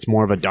Family, it's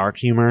more of a dark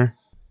humor.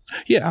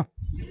 Yeah.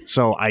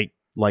 So I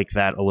like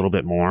that a little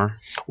bit more.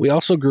 We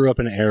also grew up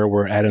in an era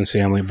where Addams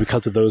Family,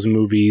 because of those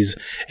movies,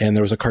 and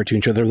there was a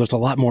cartoon show, there's a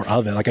lot more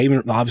of it. Like I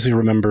even obviously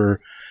remember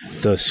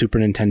the Super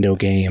Nintendo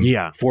game.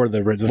 Yeah. For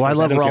the well, I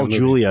love Raul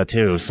Julia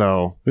too.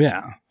 So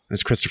yeah,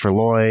 there's Christopher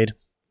Lloyd.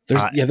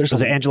 Was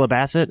it Angela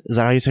Bassett? Is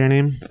that how you say her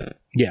name?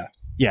 Yeah.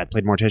 Yeah.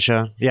 Played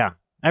Morticia. Yeah.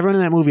 Everyone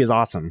in that movie is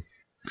awesome.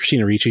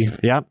 Christina Ricci.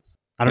 Yep.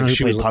 I don't know who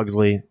played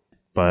Pugsley,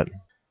 but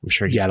I'm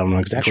sure he's I don't know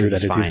exactly who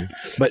that is. Fine.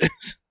 But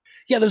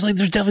yeah, there's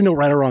definitely no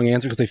right or wrong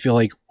answer because they feel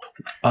like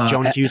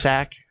Joan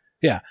Cusack.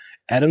 Yeah,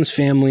 Addams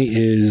Family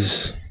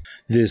is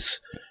this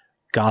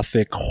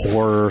gothic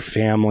horror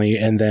family,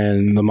 and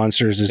then the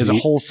Munsters is a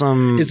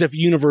wholesome. As if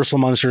Universal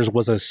Monsters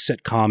was a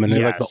sitcom, and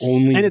they're like the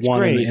only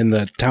one in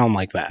the town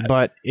like that.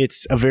 But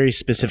it's a very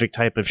specific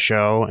type of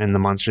show, and the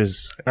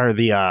Munsters or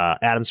the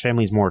Addams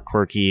Family is more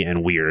quirky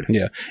and weird.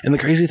 Yeah, and the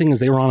crazy thing is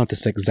they were on at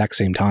the exact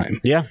same time.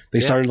 Yeah,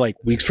 they started like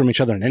weeks from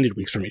each other and ended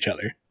weeks from each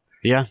other.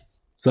 Yeah,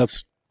 so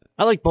that's.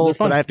 I like both,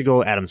 but I have to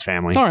go Addams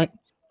Family. All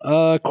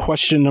right.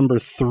 Question number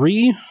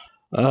 3.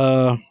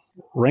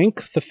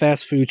 Rank the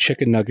fast food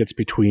chicken nuggets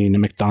between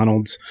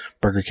McDonald's,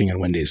 Burger King,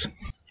 and Wendy's.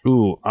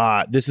 Ooh,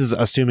 this is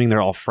assuming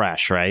they're all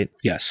fresh, right?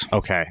 Yes.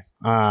 Okay.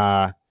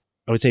 I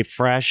would say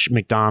fresh,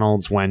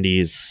 McDonald's,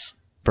 Wendy's,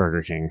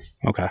 Burger King.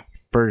 Okay.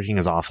 Burger King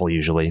is awful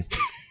usually.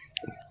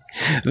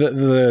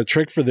 The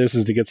trick for this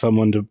is to get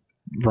someone to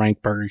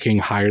rank Burger King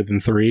higher than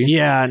 3.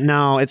 Yeah,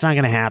 no, it's not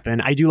going to happen.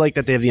 I do like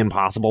that they have the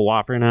Impossible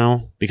Whopper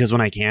now, because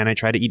when I can, I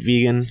try to eat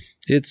vegan.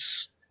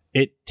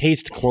 It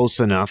tastes close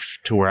enough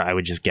to where I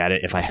would just get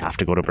it if I have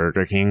to go to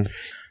Burger King.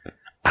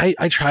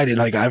 I tried it.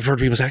 Like, I've heard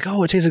people say,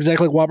 oh, it tastes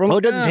exactly like Whopper. Well,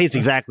 it doesn't taste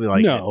exactly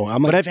like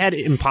it. But I've had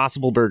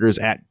Impossible Burgers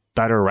at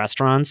better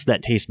restaurants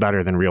that taste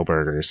better than real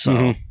burgers.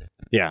 So,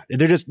 yeah,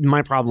 they're just,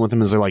 my problem with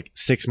them is they're like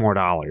 $6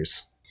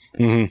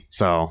 more.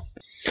 So,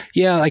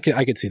 yeah, I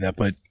could see that,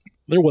 but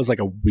there was like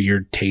a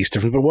weird taste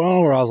difference. But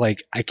where I was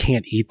like, I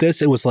can't eat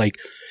this. It was like,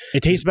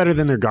 it tastes better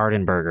than their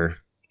Garden Burger.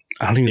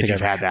 I don't even if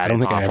think I've had that. I don't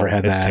think I ever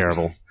had that. It's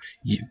terrible.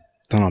 I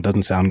don't know. It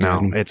doesn't sound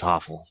good. No, it's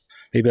awful.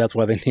 Maybe that's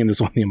why they named this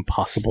one the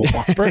Impossible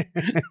Whopper.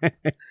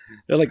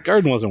 They're like,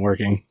 Garden wasn't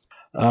working.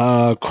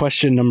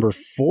 Question number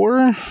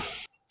 4.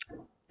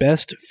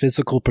 Best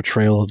physical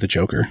portrayal of the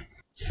Joker.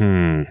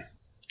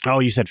 Oh,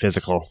 you said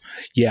physical.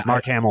 Yeah.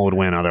 Mark Hamill would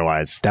win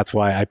otherwise. That's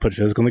why I put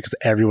physical in it, because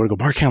everyone would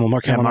go, Mark Hamill.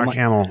 Yeah, Mark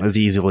Hamill is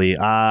easily.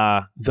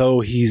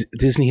 Though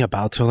isn't he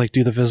about to like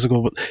do the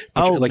physical?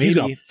 Oh, like maybe. he's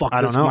gonna fuck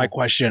I don't know. my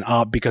question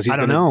up because he's I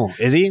don't know.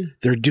 Is he?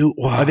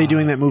 Are they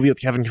doing that movie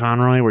with Kevin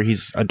Conroy where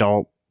he's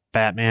adult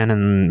Batman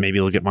and maybe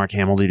they'll get Mark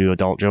Hamill to do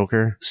adult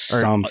Joker?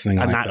 Something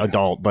like not that.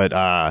 Adult, but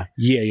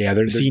yeah,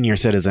 they're senior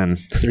citizen.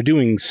 They're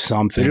doing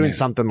something. They're doing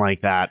something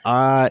like that.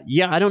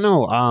 Yeah, I don't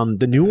know.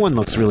 The new one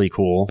looks really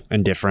cool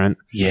and different.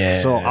 Yeah.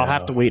 So I'll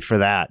have to wait for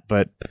that.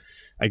 But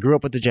I grew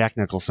up with the Jack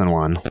Nicholson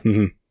one.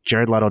 Mm-hmm.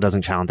 Jared Leto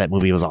doesn't count. That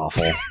movie was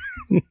awful.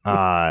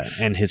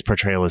 And his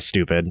portrayal is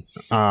stupid.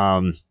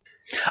 The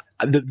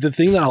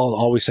thing that I'll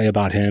always say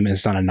about him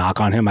is not a knock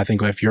on him. I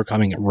think if you're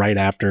coming right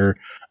after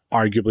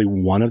arguably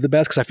one of the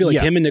best, because I feel like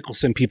him and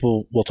Nicholson,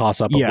 people will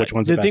toss up which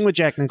one's the best. The thing with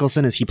Jack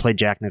Nicholson is he played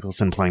Jack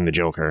Nicholson playing the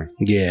Joker.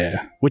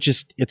 Yeah. Which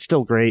is, it's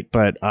still great,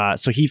 but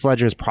so Heath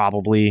Ledger is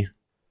probably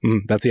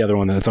that's the other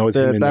one. That's always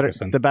him and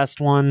Nicholson. The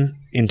best one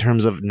in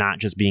terms of not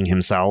just being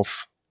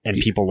himself and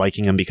people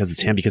liking him because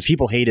it's him, because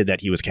people hated that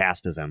he was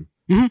cast as him.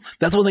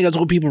 That's one thing I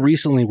told people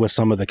recently with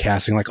some of the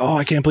casting, like, oh,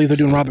 I can't believe they're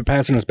doing Robert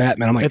Pattinson as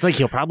Batman. I'm like, it's like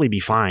he'll probably be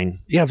fine.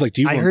 Yeah, like,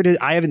 I heard it.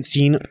 I haven't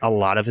seen a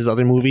lot of his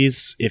other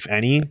movies, if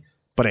any,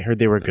 but I heard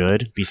they were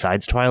good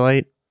besides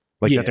Twilight.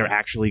 Like that they're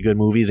actually good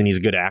movies and he's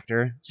a good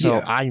actor. So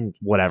I'm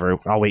whatever.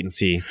 I'll wait and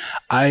see.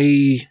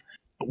 I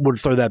would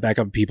throw that back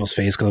up in people's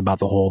face because about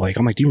the whole, like,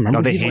 I'm like, do you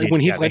remember they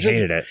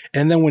hated it?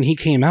 And then when he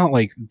came out,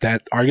 like,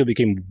 that arguably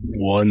became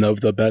one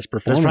of the best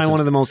performances. That's probably one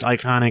of the most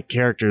iconic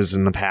characters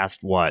in the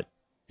past,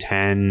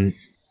 10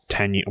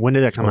 years. When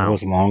did that come out? It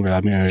was longer.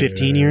 I mean,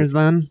 15 years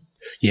then?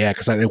 Yeah,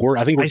 because I think we're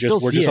just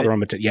over.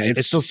 Yeah,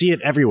 I still see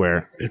it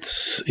everywhere.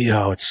 It's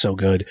so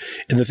good.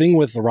 And the thing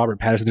with Robert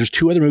Pattinson, there's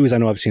 2 other movies I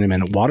know I've seen him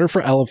in. Water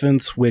for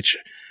Elephants, which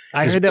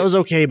I heard that was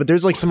okay, but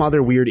there's like some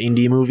other weird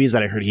indie movies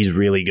that I heard he's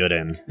really good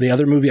in. The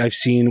other movie I've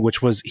seen,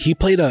 which was he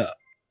played a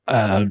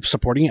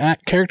supporting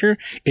character,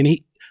 and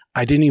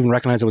I didn't even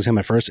recognize it was him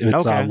at first.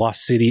 It's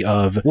Lost City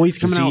of he's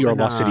coming out. Or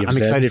Lost City of I'm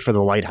Zed. excited for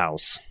The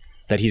Lighthouse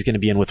that he's going to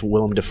be in with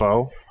Willem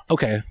Dafoe.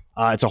 Okay.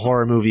 It's a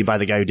horror movie by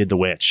the guy who did The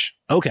Witch.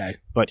 Okay.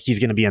 But he's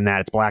going to be in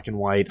that. It's black and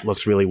white.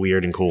 Looks really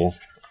weird and cool.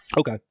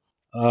 Okay.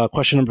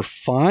 Question number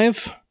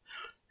 5.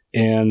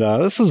 And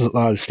this is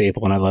a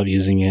staple, and I love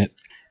using it.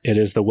 It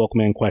is the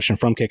Wilkman question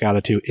from Kick Out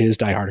of 2. Is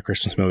Die Hard a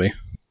Christmas movie?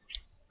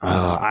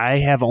 I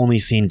have only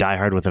seen Die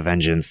Hard with a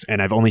Vengeance,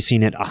 and I've only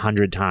seen it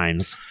 100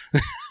 times.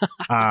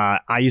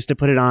 I used to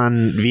put it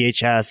on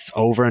VHS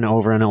over and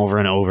over and over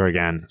and over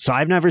again. So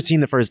I've never seen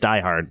the first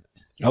Die Hard.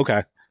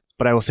 Okay.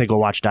 But I will say go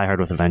watch Die Hard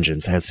with a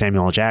Vengeance. It has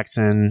Samuel L.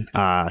 Jackson.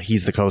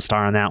 He's the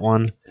co-star on that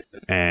one.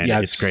 And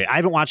it's great. I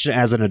haven't watched it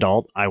as an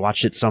adult. I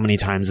watched it so many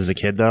times as a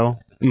kid, though,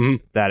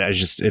 that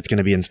it's going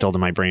to be instilled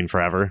in my brain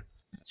forever.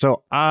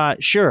 So,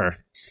 sure,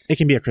 it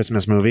can be a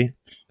Christmas movie.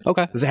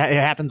 Okay. It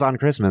happens on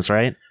Christmas,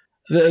 right?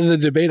 The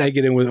debate I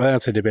get in with,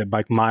 that's a debate,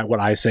 like what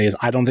I say is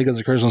I don't think it's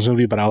a Christmas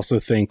movie, but I also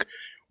think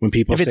when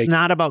people say... If it's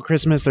not about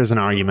Christmas, there's an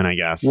argument, I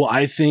guess. Well,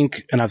 I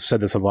think, and I've said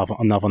this enough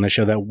on the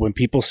show, that when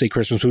people say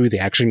Christmas movie, they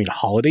actually mean a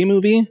holiday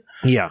movie.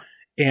 Yeah.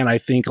 And I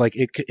think like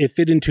it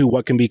fit into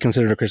what can be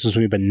considered a Christmas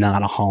movie, but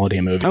not a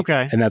holiday movie.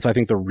 Okay. And that's, I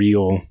think, the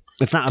real...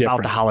 It's not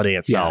about the holiday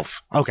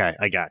itself. Yeah. Okay,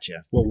 I got you.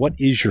 Well, what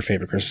is your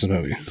favorite Christmas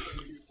movie?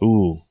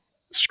 Ooh,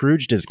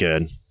 Scrooged is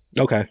good.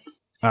 Okay.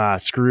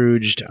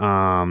 Scrooged.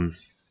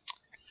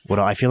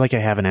 I feel like I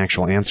have an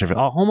actual answer for.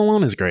 Home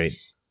Alone is great.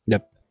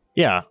 Yep.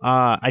 Yeah.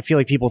 I feel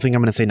like people think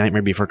I'm going to say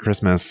Nightmare Before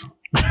Christmas.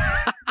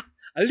 I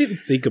didn't even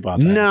think about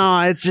that.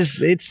 No, it's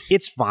just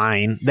it's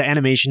fine. The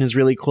animation is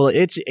really cool.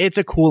 It's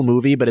a cool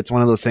movie, but it's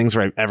one of those things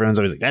where everyone's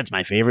always like, "That's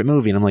my favorite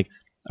movie," and I'm like,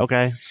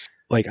 "Okay."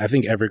 Like, I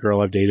think every girl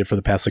I've dated for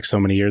the past, like, so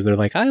many years, they're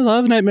like, I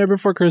love Nightmare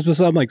Before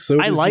Christmas. I'm like,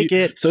 I like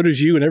it. So does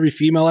you and every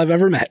female I've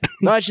ever met.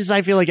 No, it's just,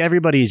 I feel like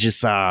everybody just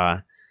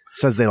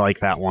says they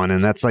like that one.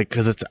 And that's like,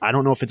 because I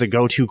don't know if it's a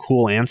go-to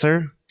cool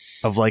answer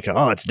of like,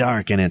 oh, it's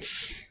dark and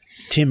it's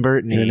Tim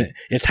Burton. And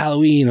it's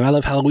Halloween and I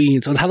love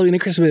Halloween. So it's Halloween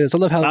and Christmas. I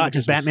love Halloween.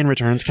 Does Batman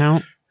Returns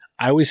count?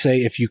 I always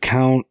say if you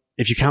count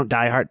If you count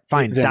Die Hard,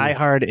 fine. Then- Die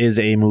Hard is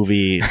a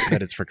movie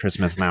that is for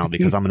Christmas now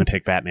because I'm going to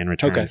pick Batman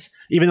Returns. Okay.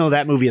 Even though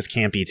that movie is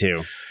campy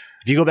too.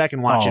 If you go back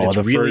and watch it, it's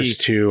the really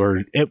first two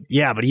are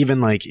yeah. But even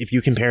like if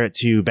you compare it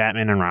to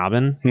Batman and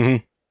Robin,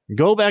 Mhm.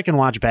 go back and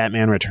watch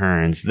Batman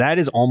Returns. That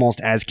is almost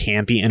as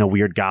campy in a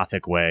weird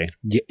gothic way.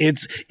 yeah,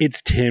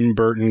 it's Tim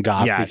Burton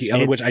gothic,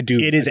 Yes, which I do.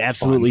 It is it's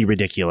absolutely fun.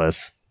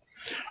 ridiculous.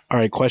 All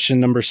right, question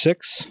number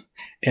 6,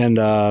 and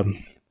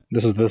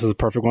this is a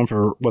perfect one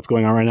for what's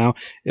going on right now.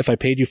 If I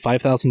paid you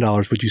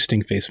 $5,000, would you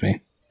stink face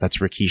me?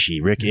 That's Rick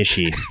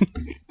Ishii.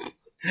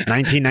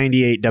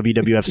 1998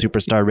 WWF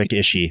superstar Rick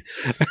Ishii.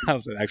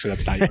 Actually,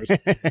 that's not yours.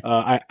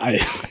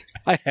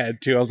 I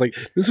had to. I was like,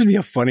 this would be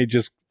a funny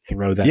just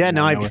throw that. Yeah, in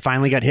no, I there.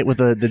 finally got hit with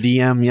the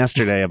DM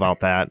yesterday about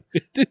that.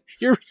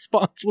 Your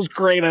response was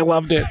great. I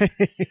loved it.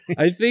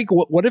 I think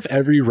what if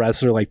every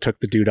wrestler like took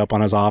the dude up on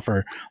his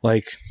offer?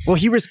 Like, Well,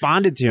 he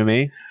responded to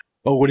me.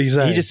 oh, what did he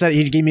say? He just said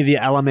he gave me the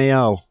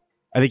LMAO.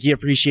 I think he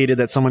appreciated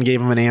that someone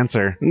gave him an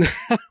answer.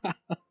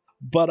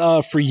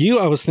 But for you,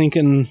 I was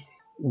thinking,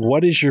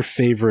 what is your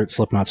favorite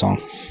Slipknot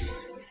song?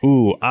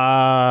 Ooh,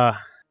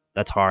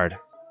 that's hard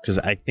because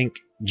I think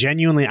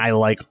genuinely I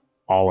like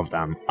all of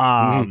them.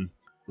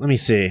 Let me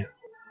see.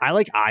 I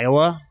like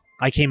Iowa.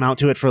 I came out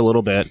to it for a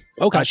little bit.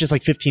 Okay. It's just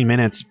like 15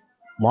 minutes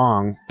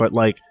long, but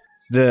like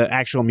the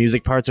actual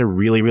music parts are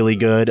really, really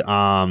good.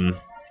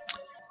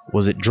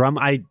 Was it drum?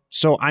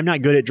 So I'm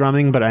not good at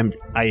drumming, but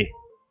I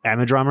am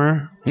a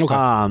drummer.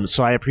 Okay.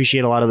 So I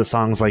appreciate a lot of the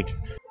songs like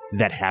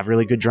that have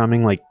really good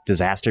drumming, like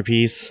Disaster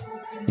Piece.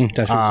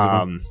 That's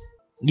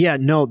Yeah,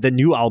 no, the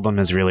new album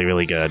is really,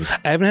 really good.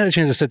 I haven't had a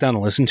chance to sit down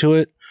and listen to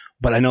it,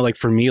 but I know, like,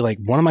 for me, like,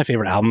 one of my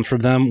favorite albums from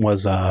them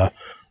was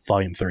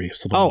Volume 3.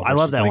 So I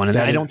love that one. And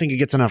I don't think it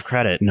gets enough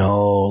credit.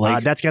 No,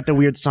 like, that's got the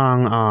weird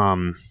song.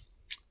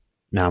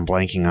 Now I'm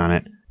blanking on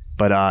it,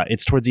 but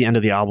it's towards the end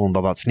of the album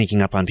about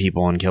sneaking up on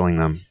people and killing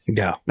them.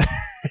 yeah.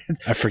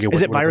 I forget what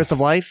Is it Virus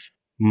of Life?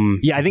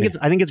 Yeah, I think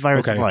it's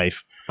Virus Okay. of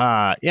Life.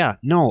 Yeah,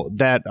 no,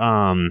 that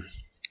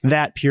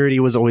Purity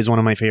was always one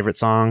of my favorite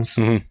songs.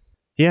 Mhm.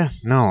 Yeah,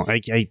 no,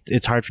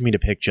 it's hard for me to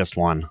pick just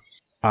one.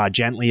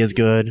 Gently is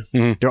good.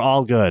 Mhm. They're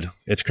all good.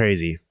 It's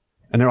crazy,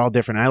 and they're all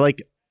different. I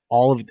like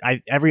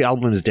every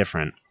album is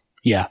different,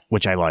 Yeah.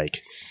 which I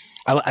like.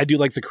 I do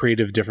like the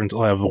creative difference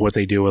of what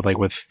they do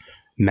with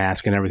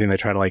Mask and everything. They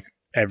try to, like,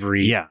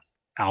 every Yeah.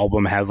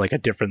 album has, like, a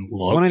different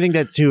look. Well, and I think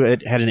that too,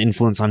 it had an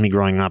influence on me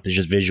growing up. Is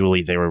just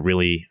visually they were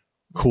really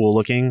cool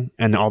looking,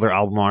 and all their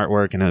album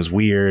artwork, and it was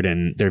weird,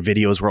 and their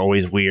videos were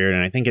always weird,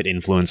 and I think it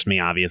influenced me.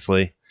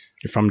 Obviously,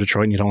 You're from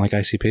Detroit and you don't like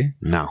ICP?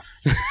 no,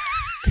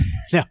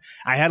 no.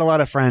 I had a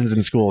lot of friends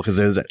in school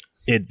because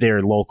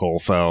they're local.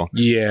 So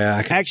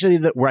Yeah. actually,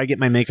 where I get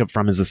my makeup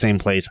from is the same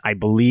place. I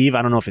believe,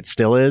 I don't know if it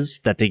still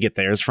is, that they get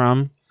theirs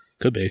from,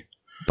 Could be.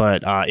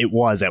 but it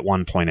was at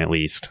one point at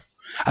least.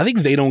 I think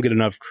they don't get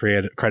enough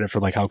credit for,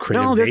 like, how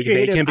creative No, they're they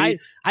creative. can be.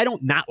 I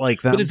don't not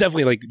like them. But it's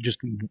definitely, like, just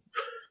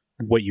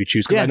what you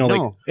choose. Because Yeah, I know,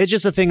 no, like, it's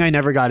just a thing I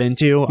never got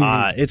into.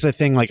 Mhm. It's a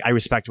thing, like, I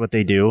respect what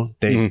they do.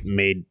 They Mhm.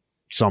 made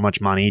so much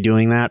money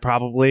doing that,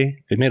 probably.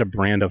 they made a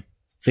brand of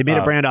They made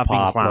a brand off being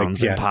pop, like,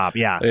 clowns and pop.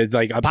 Yeah. It's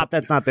like Pop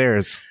that's not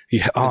theirs.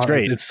 Yeah, It's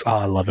great.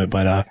 I love it.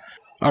 But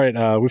all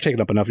right, we've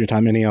taken up enough of your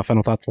time. Any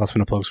final thoughts? Last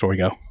minute plugs before we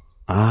go.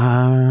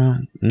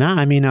 No,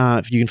 I mean,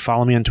 if you can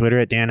follow me on Twitter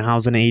at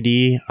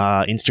DanhausenAD,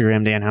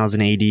 Instagram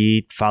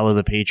DanhausenAD, follow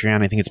the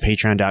Patreon. I think it's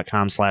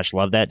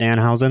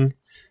patreon.com/lovethatdanhausen.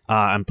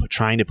 I'm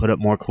trying to put up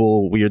more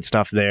cool, weird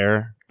stuff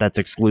there that's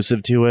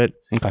exclusive to it.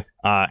 Okay.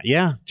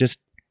 Yeah,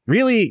 just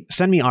really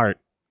send me art.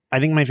 I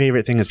think my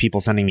favorite thing is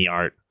people sending me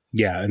art.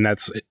 Yeah, and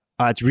that's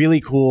It's really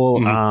cool.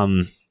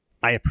 Mhm.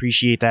 I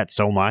appreciate that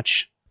so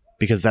much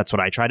because that's what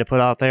I try to put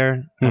out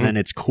there. Mhm. And then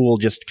it's cool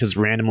just because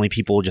randomly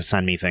people will just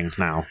send me things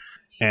now.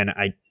 And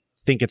I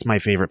think it's my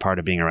favorite part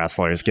of being a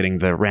wrestler is getting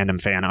the random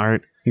fan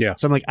art. Yeah.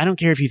 So I'm like, I don't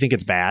care if you think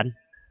it's bad.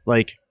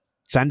 Like,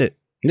 send it.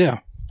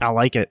 yeah. I'll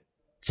like it.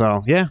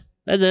 So yeah,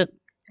 that's it.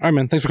 All right,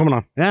 man. Thanks for coming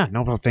on. Yeah,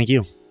 no problem. Thank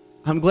you.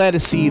 I'm glad to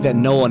see that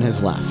no one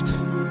has left.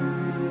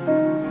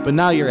 But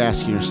now you're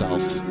asking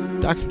yourself,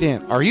 Dr.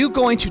 Dan, are you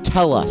going to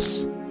tell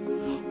us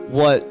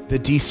what the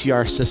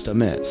DCR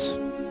system is?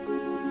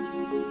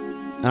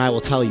 And I will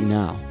tell you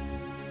now.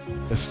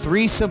 The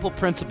 3 simple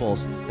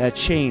principles that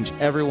change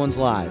everyone's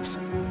lives: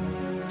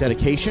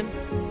 dedication,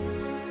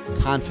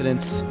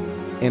 confidence,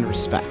 and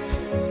respect.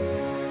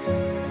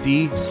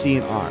 D, C,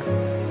 and R.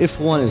 If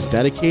one is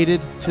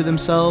dedicated to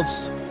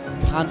themselves,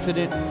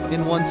 confident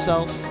in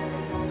oneself,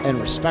 and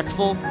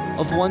respectful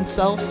of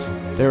oneself,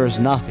 there is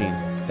nothing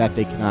that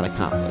they cannot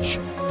accomplish.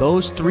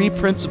 Those 3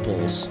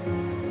 principles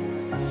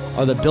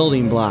are the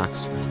building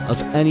blocks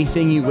of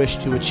anything you wish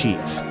to achieve.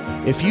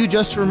 If you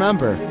just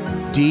remember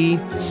D,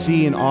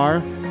 C, and R,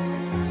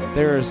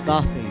 there is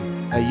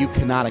nothing that you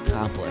cannot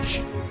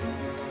accomplish.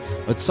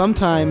 But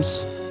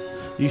sometimes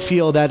you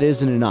feel that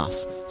isn't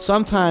enough.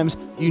 Sometimes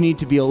you need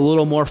to be a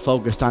little more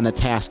focused on the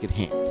task at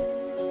hand.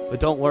 But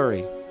don't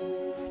worry.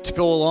 To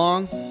go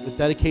along with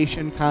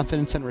dedication,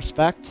 confidence, and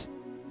respect,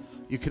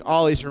 you can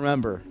always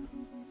remember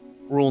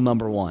rule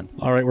number 1.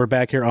 All right, we're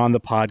back here on the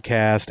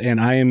podcast, and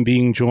I am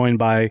being joined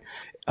by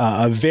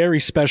a very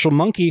special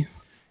monkey.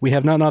 We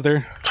have none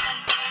other.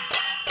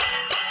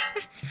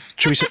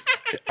 Should we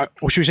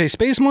say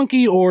space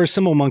monkey or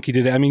symbol monkey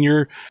today? I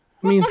mean,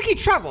 Monkey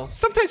travel.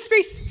 Sometimes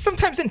space,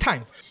 sometimes in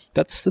time.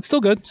 That's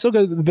still good,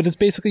 but it's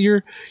basically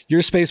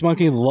your space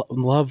monkey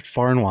loved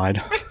far and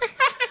wide.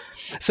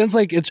 Since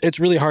like it's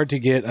really hard to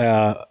get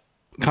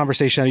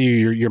conversation out of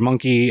you, your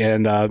monkey,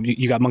 and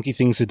you got monkey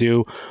things to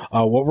do.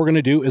 What we're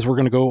gonna do is we're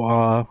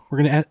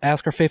gonna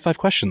ask our Fave 5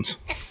 questions.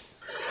 Yes.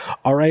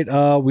 All right.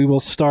 We will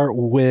start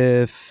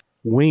with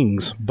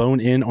wings, bone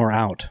in or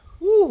out.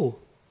 Ooh.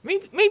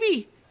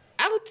 Maybe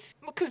out,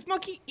 because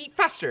monkey eat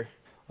faster.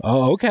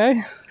 Oh,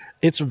 okay.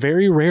 It's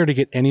very rare to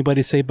get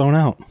anybody to say bone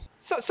out.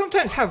 So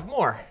sometimes have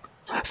more.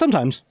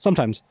 Sometimes.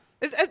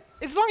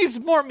 As long as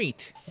more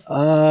meat.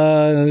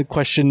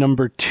 Question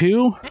number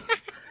 2.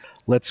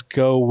 Let's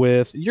go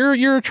with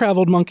you're a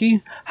traveled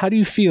monkey. How do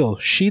you feel,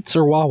 Sheetz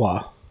or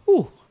Wawa?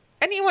 Ooh.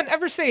 Anyone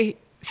ever say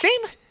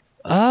same?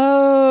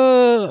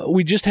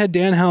 We just had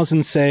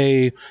Danhausen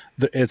say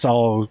it's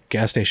all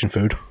gas station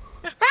food.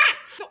 No,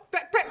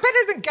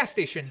 better than gas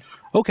station.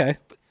 Okay.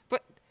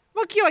 But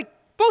monkey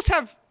both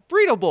have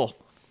burrito bowl,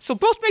 so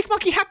both make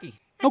monkey happy.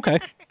 Okay.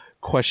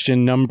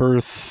 Question number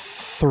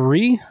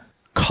 3.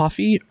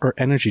 Coffee or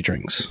energy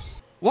drinks?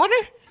 Water?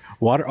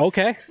 Water.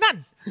 Okay.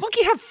 None.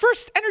 Monkey have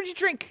first energy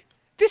drink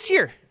this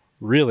year.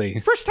 Really?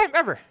 First time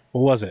ever.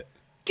 What was it?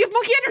 Give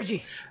monkey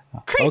energy.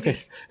 Crazy. Okay.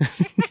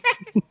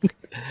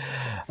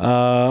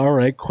 All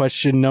right.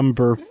 Question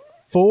number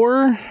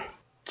 4.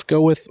 Let's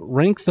go with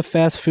rank the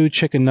fast food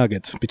chicken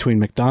nuggets between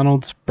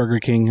McDonald's, Burger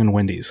King, and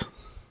Wendy's.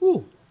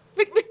 Ooh.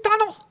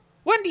 McDonald,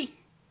 Wendy,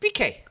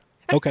 BK.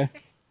 Okay.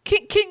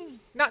 King,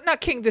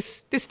 not King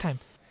this time.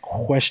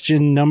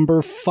 Question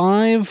number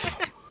 5.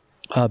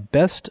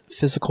 Best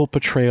physical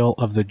portrayal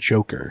of the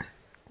Joker.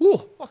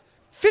 Ooh.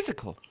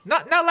 Physical.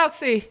 Not allowed to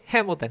say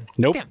Hamilton.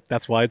 Nope. Damn.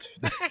 That's why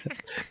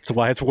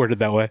it's worded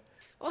that way.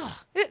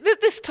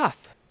 This is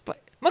tough.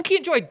 But monkey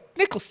enjoyed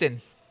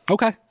Nicholson.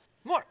 Okay.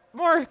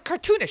 More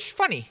cartoonish,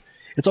 funny.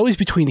 It's always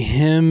between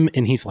him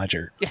and Heath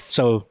Ledger. Yes.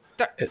 So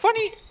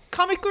funny,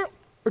 comical,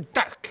 or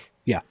dark.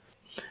 yeah.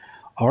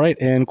 All right.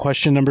 And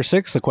question number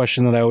 6, the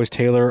question that I always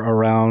tailor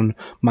around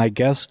my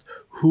guest.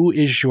 Who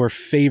is your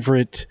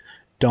favorite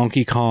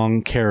Donkey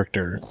Kong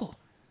character? Oh,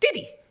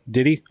 Diddy.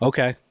 Diddy?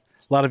 Okay. A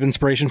lot of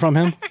inspiration from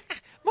him?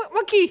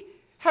 Monkey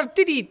have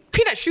Diddy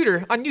peanut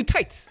shooter on new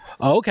tights.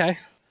 Oh, okay. I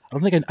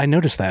don't think I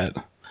noticed that.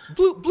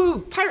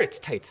 Blue pirates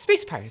tights.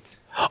 Space pirates.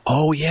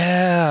 Oh,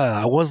 yeah.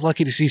 I was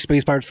lucky to see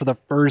Space Pirates for the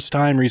first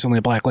time recently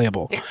at Black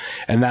Label.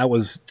 Yes. And that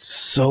was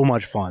so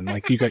much fun.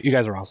 Like, you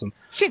guys are awesome.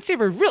 Shade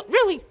Saver,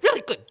 really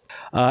good.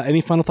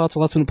 Any final thoughts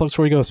or last minute plugs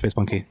before we go, Space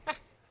Monkey?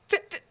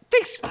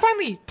 Thanks,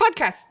 finally,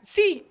 podcast.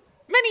 See,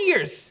 many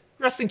years.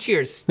 Wrestling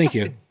Cheers. Thank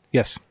Justin. you.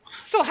 Yes.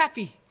 So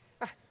happy.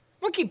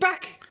 Monkey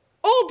back.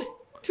 Old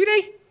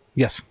today.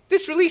 Yes.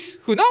 This release,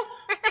 who know?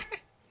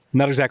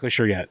 Not exactly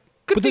sure yet.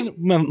 Good Within a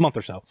month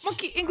or so.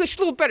 Monkey English a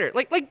little better.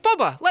 Like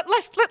Bubba.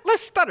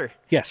 Less stutter.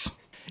 Yes.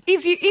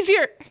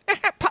 Easier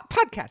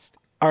podcast.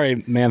 All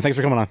right, man. Thanks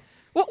for coming on.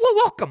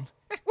 Welcome.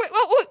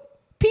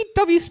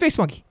 PW Space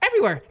Monkey.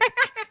 Everywhere.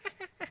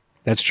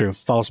 That's true.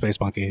 Follow Space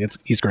Monkey.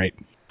 He's great.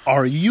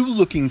 Are you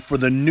looking for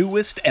the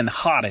newest and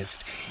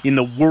hottest in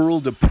the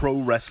world of pro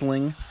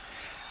wrestling?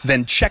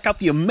 Then check out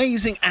the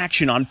amazing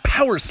action on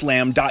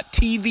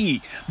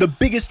Powerslam.tv, the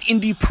biggest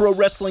indie pro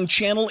wrestling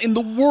channel in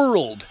the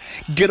world.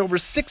 Get over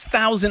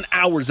 6,000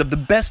 hours of the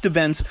best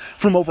events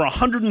from over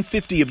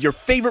 150 of your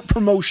favorite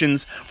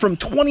promotions from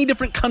 20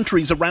 different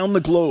countries around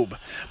the globe.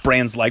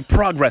 Brands like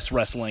Progress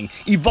Wrestling,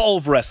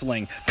 Evolve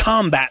Wrestling,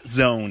 Combat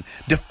Zone,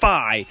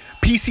 Defy,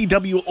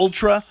 PCW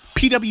Ultra,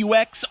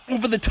 PWX,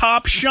 Over the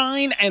Top,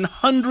 Shine, and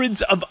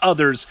hundreds of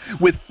others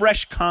with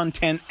fresh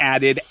content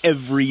added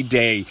every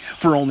day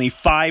for only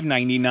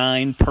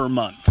 $5.99 per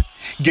month.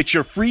 Get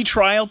your free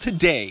trial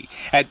today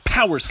at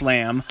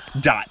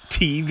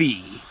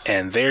Powerslam.tv.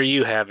 And there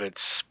you have it.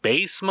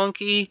 Space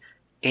Monkey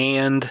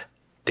and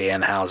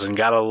Danhausen.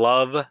 Gotta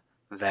love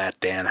that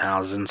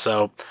Danhausen.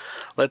 So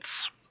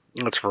let's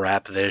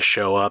wrap this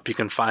show up. You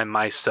can find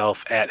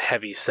myself at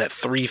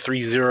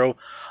Heavyset330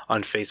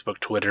 on Facebook,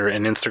 Twitter,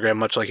 and Instagram,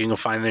 much like you can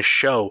find this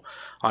show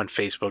on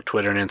Facebook,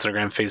 Twitter, and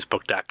Instagram,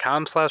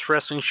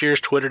 facebook.com/WrestlingCheers,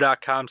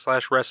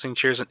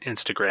 twitter.com/WrestlingCheers, and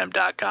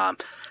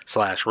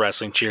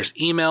instagram.com/WrestlingCheers.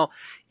 Email,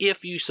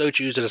 if you so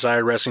choose to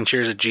decide,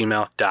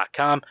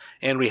 WrestlingCheers@gmail.com,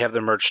 and we have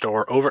the merch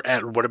store over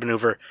at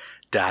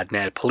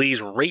whatamaneuver.net. Please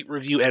rate,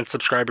 review, and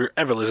subscribe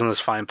wherever you listen to this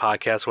fine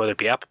podcast, whether it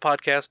be Apple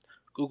Podcast,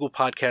 Google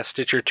Podcast,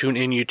 Stitcher,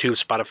 TuneIn, YouTube,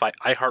 Spotify,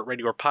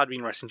 iHeartRadio, or Podbean,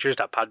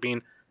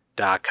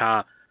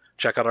 WrestlingCheers.podbean.com.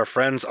 Check out our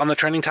friends on the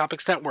Trending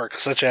Topics Network,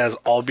 such as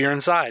All Beer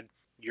Inside,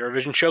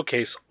 Eurovision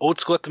Showcase, Old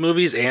School at the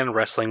Movies, and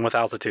Wrestling with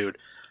Altitude.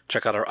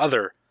 Check out our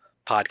other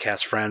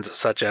podcast friends,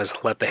 such as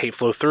Let the Hate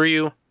Flow Through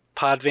You,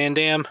 Pod Van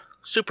Dam,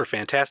 Super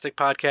Fantastic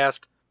Podcast,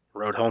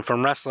 Road Home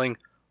from Wrestling,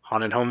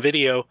 Haunted Home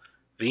Video,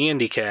 The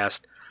IndieCast,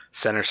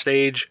 Center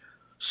Stage,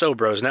 So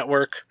Bros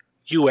Network,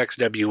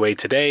 UXWA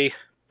Today,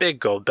 Big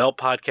Gold Belt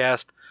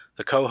Podcast,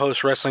 the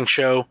Co-Host Wrestling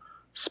Show,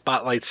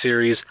 Spotlight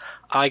Series,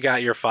 I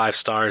Got Your 5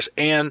 Stars,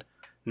 and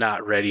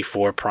Not Ready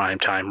for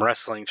Primetime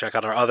Wrestling. Check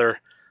out our other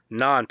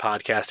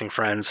non-podcasting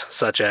friends,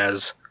 such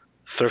as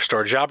Thrift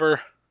Store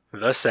Jobber,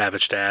 The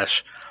Savage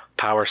Dash,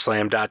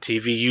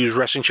 Powerslam.tv. Use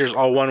Wrestling Cheers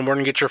all one word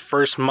and get your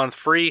first month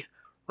free.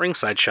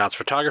 Ringside Shots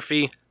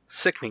Photography,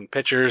 Sickening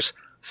Pictures,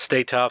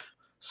 Stay Tough,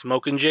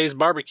 Smokin' Jay's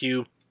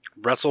Barbecue,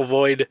 Wrestle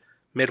Void,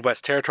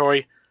 Midwest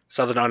Territory,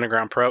 Southern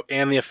Underground Pro,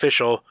 and the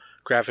official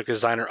graphic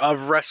designer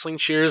of Wrestling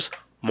Cheers,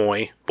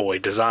 Moy Boy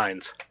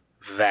Designs.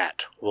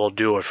 That will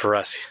do it for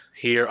us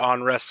here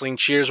on Wrestling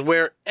Cheers,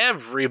 where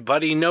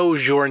everybody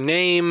knows your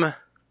name,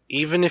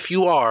 even if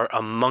you are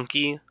a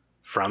monkey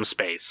from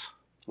space.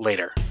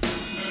 Later.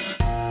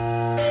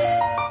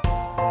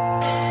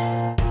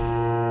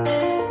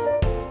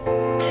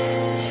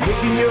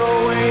 Making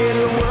your way in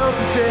the world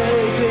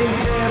today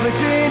takes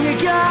everything you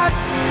got.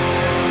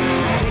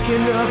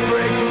 Taking a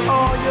break from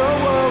all your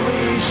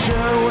worries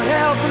sure would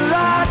help a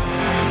lot.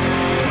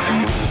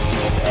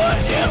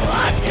 Would you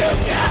want to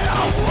get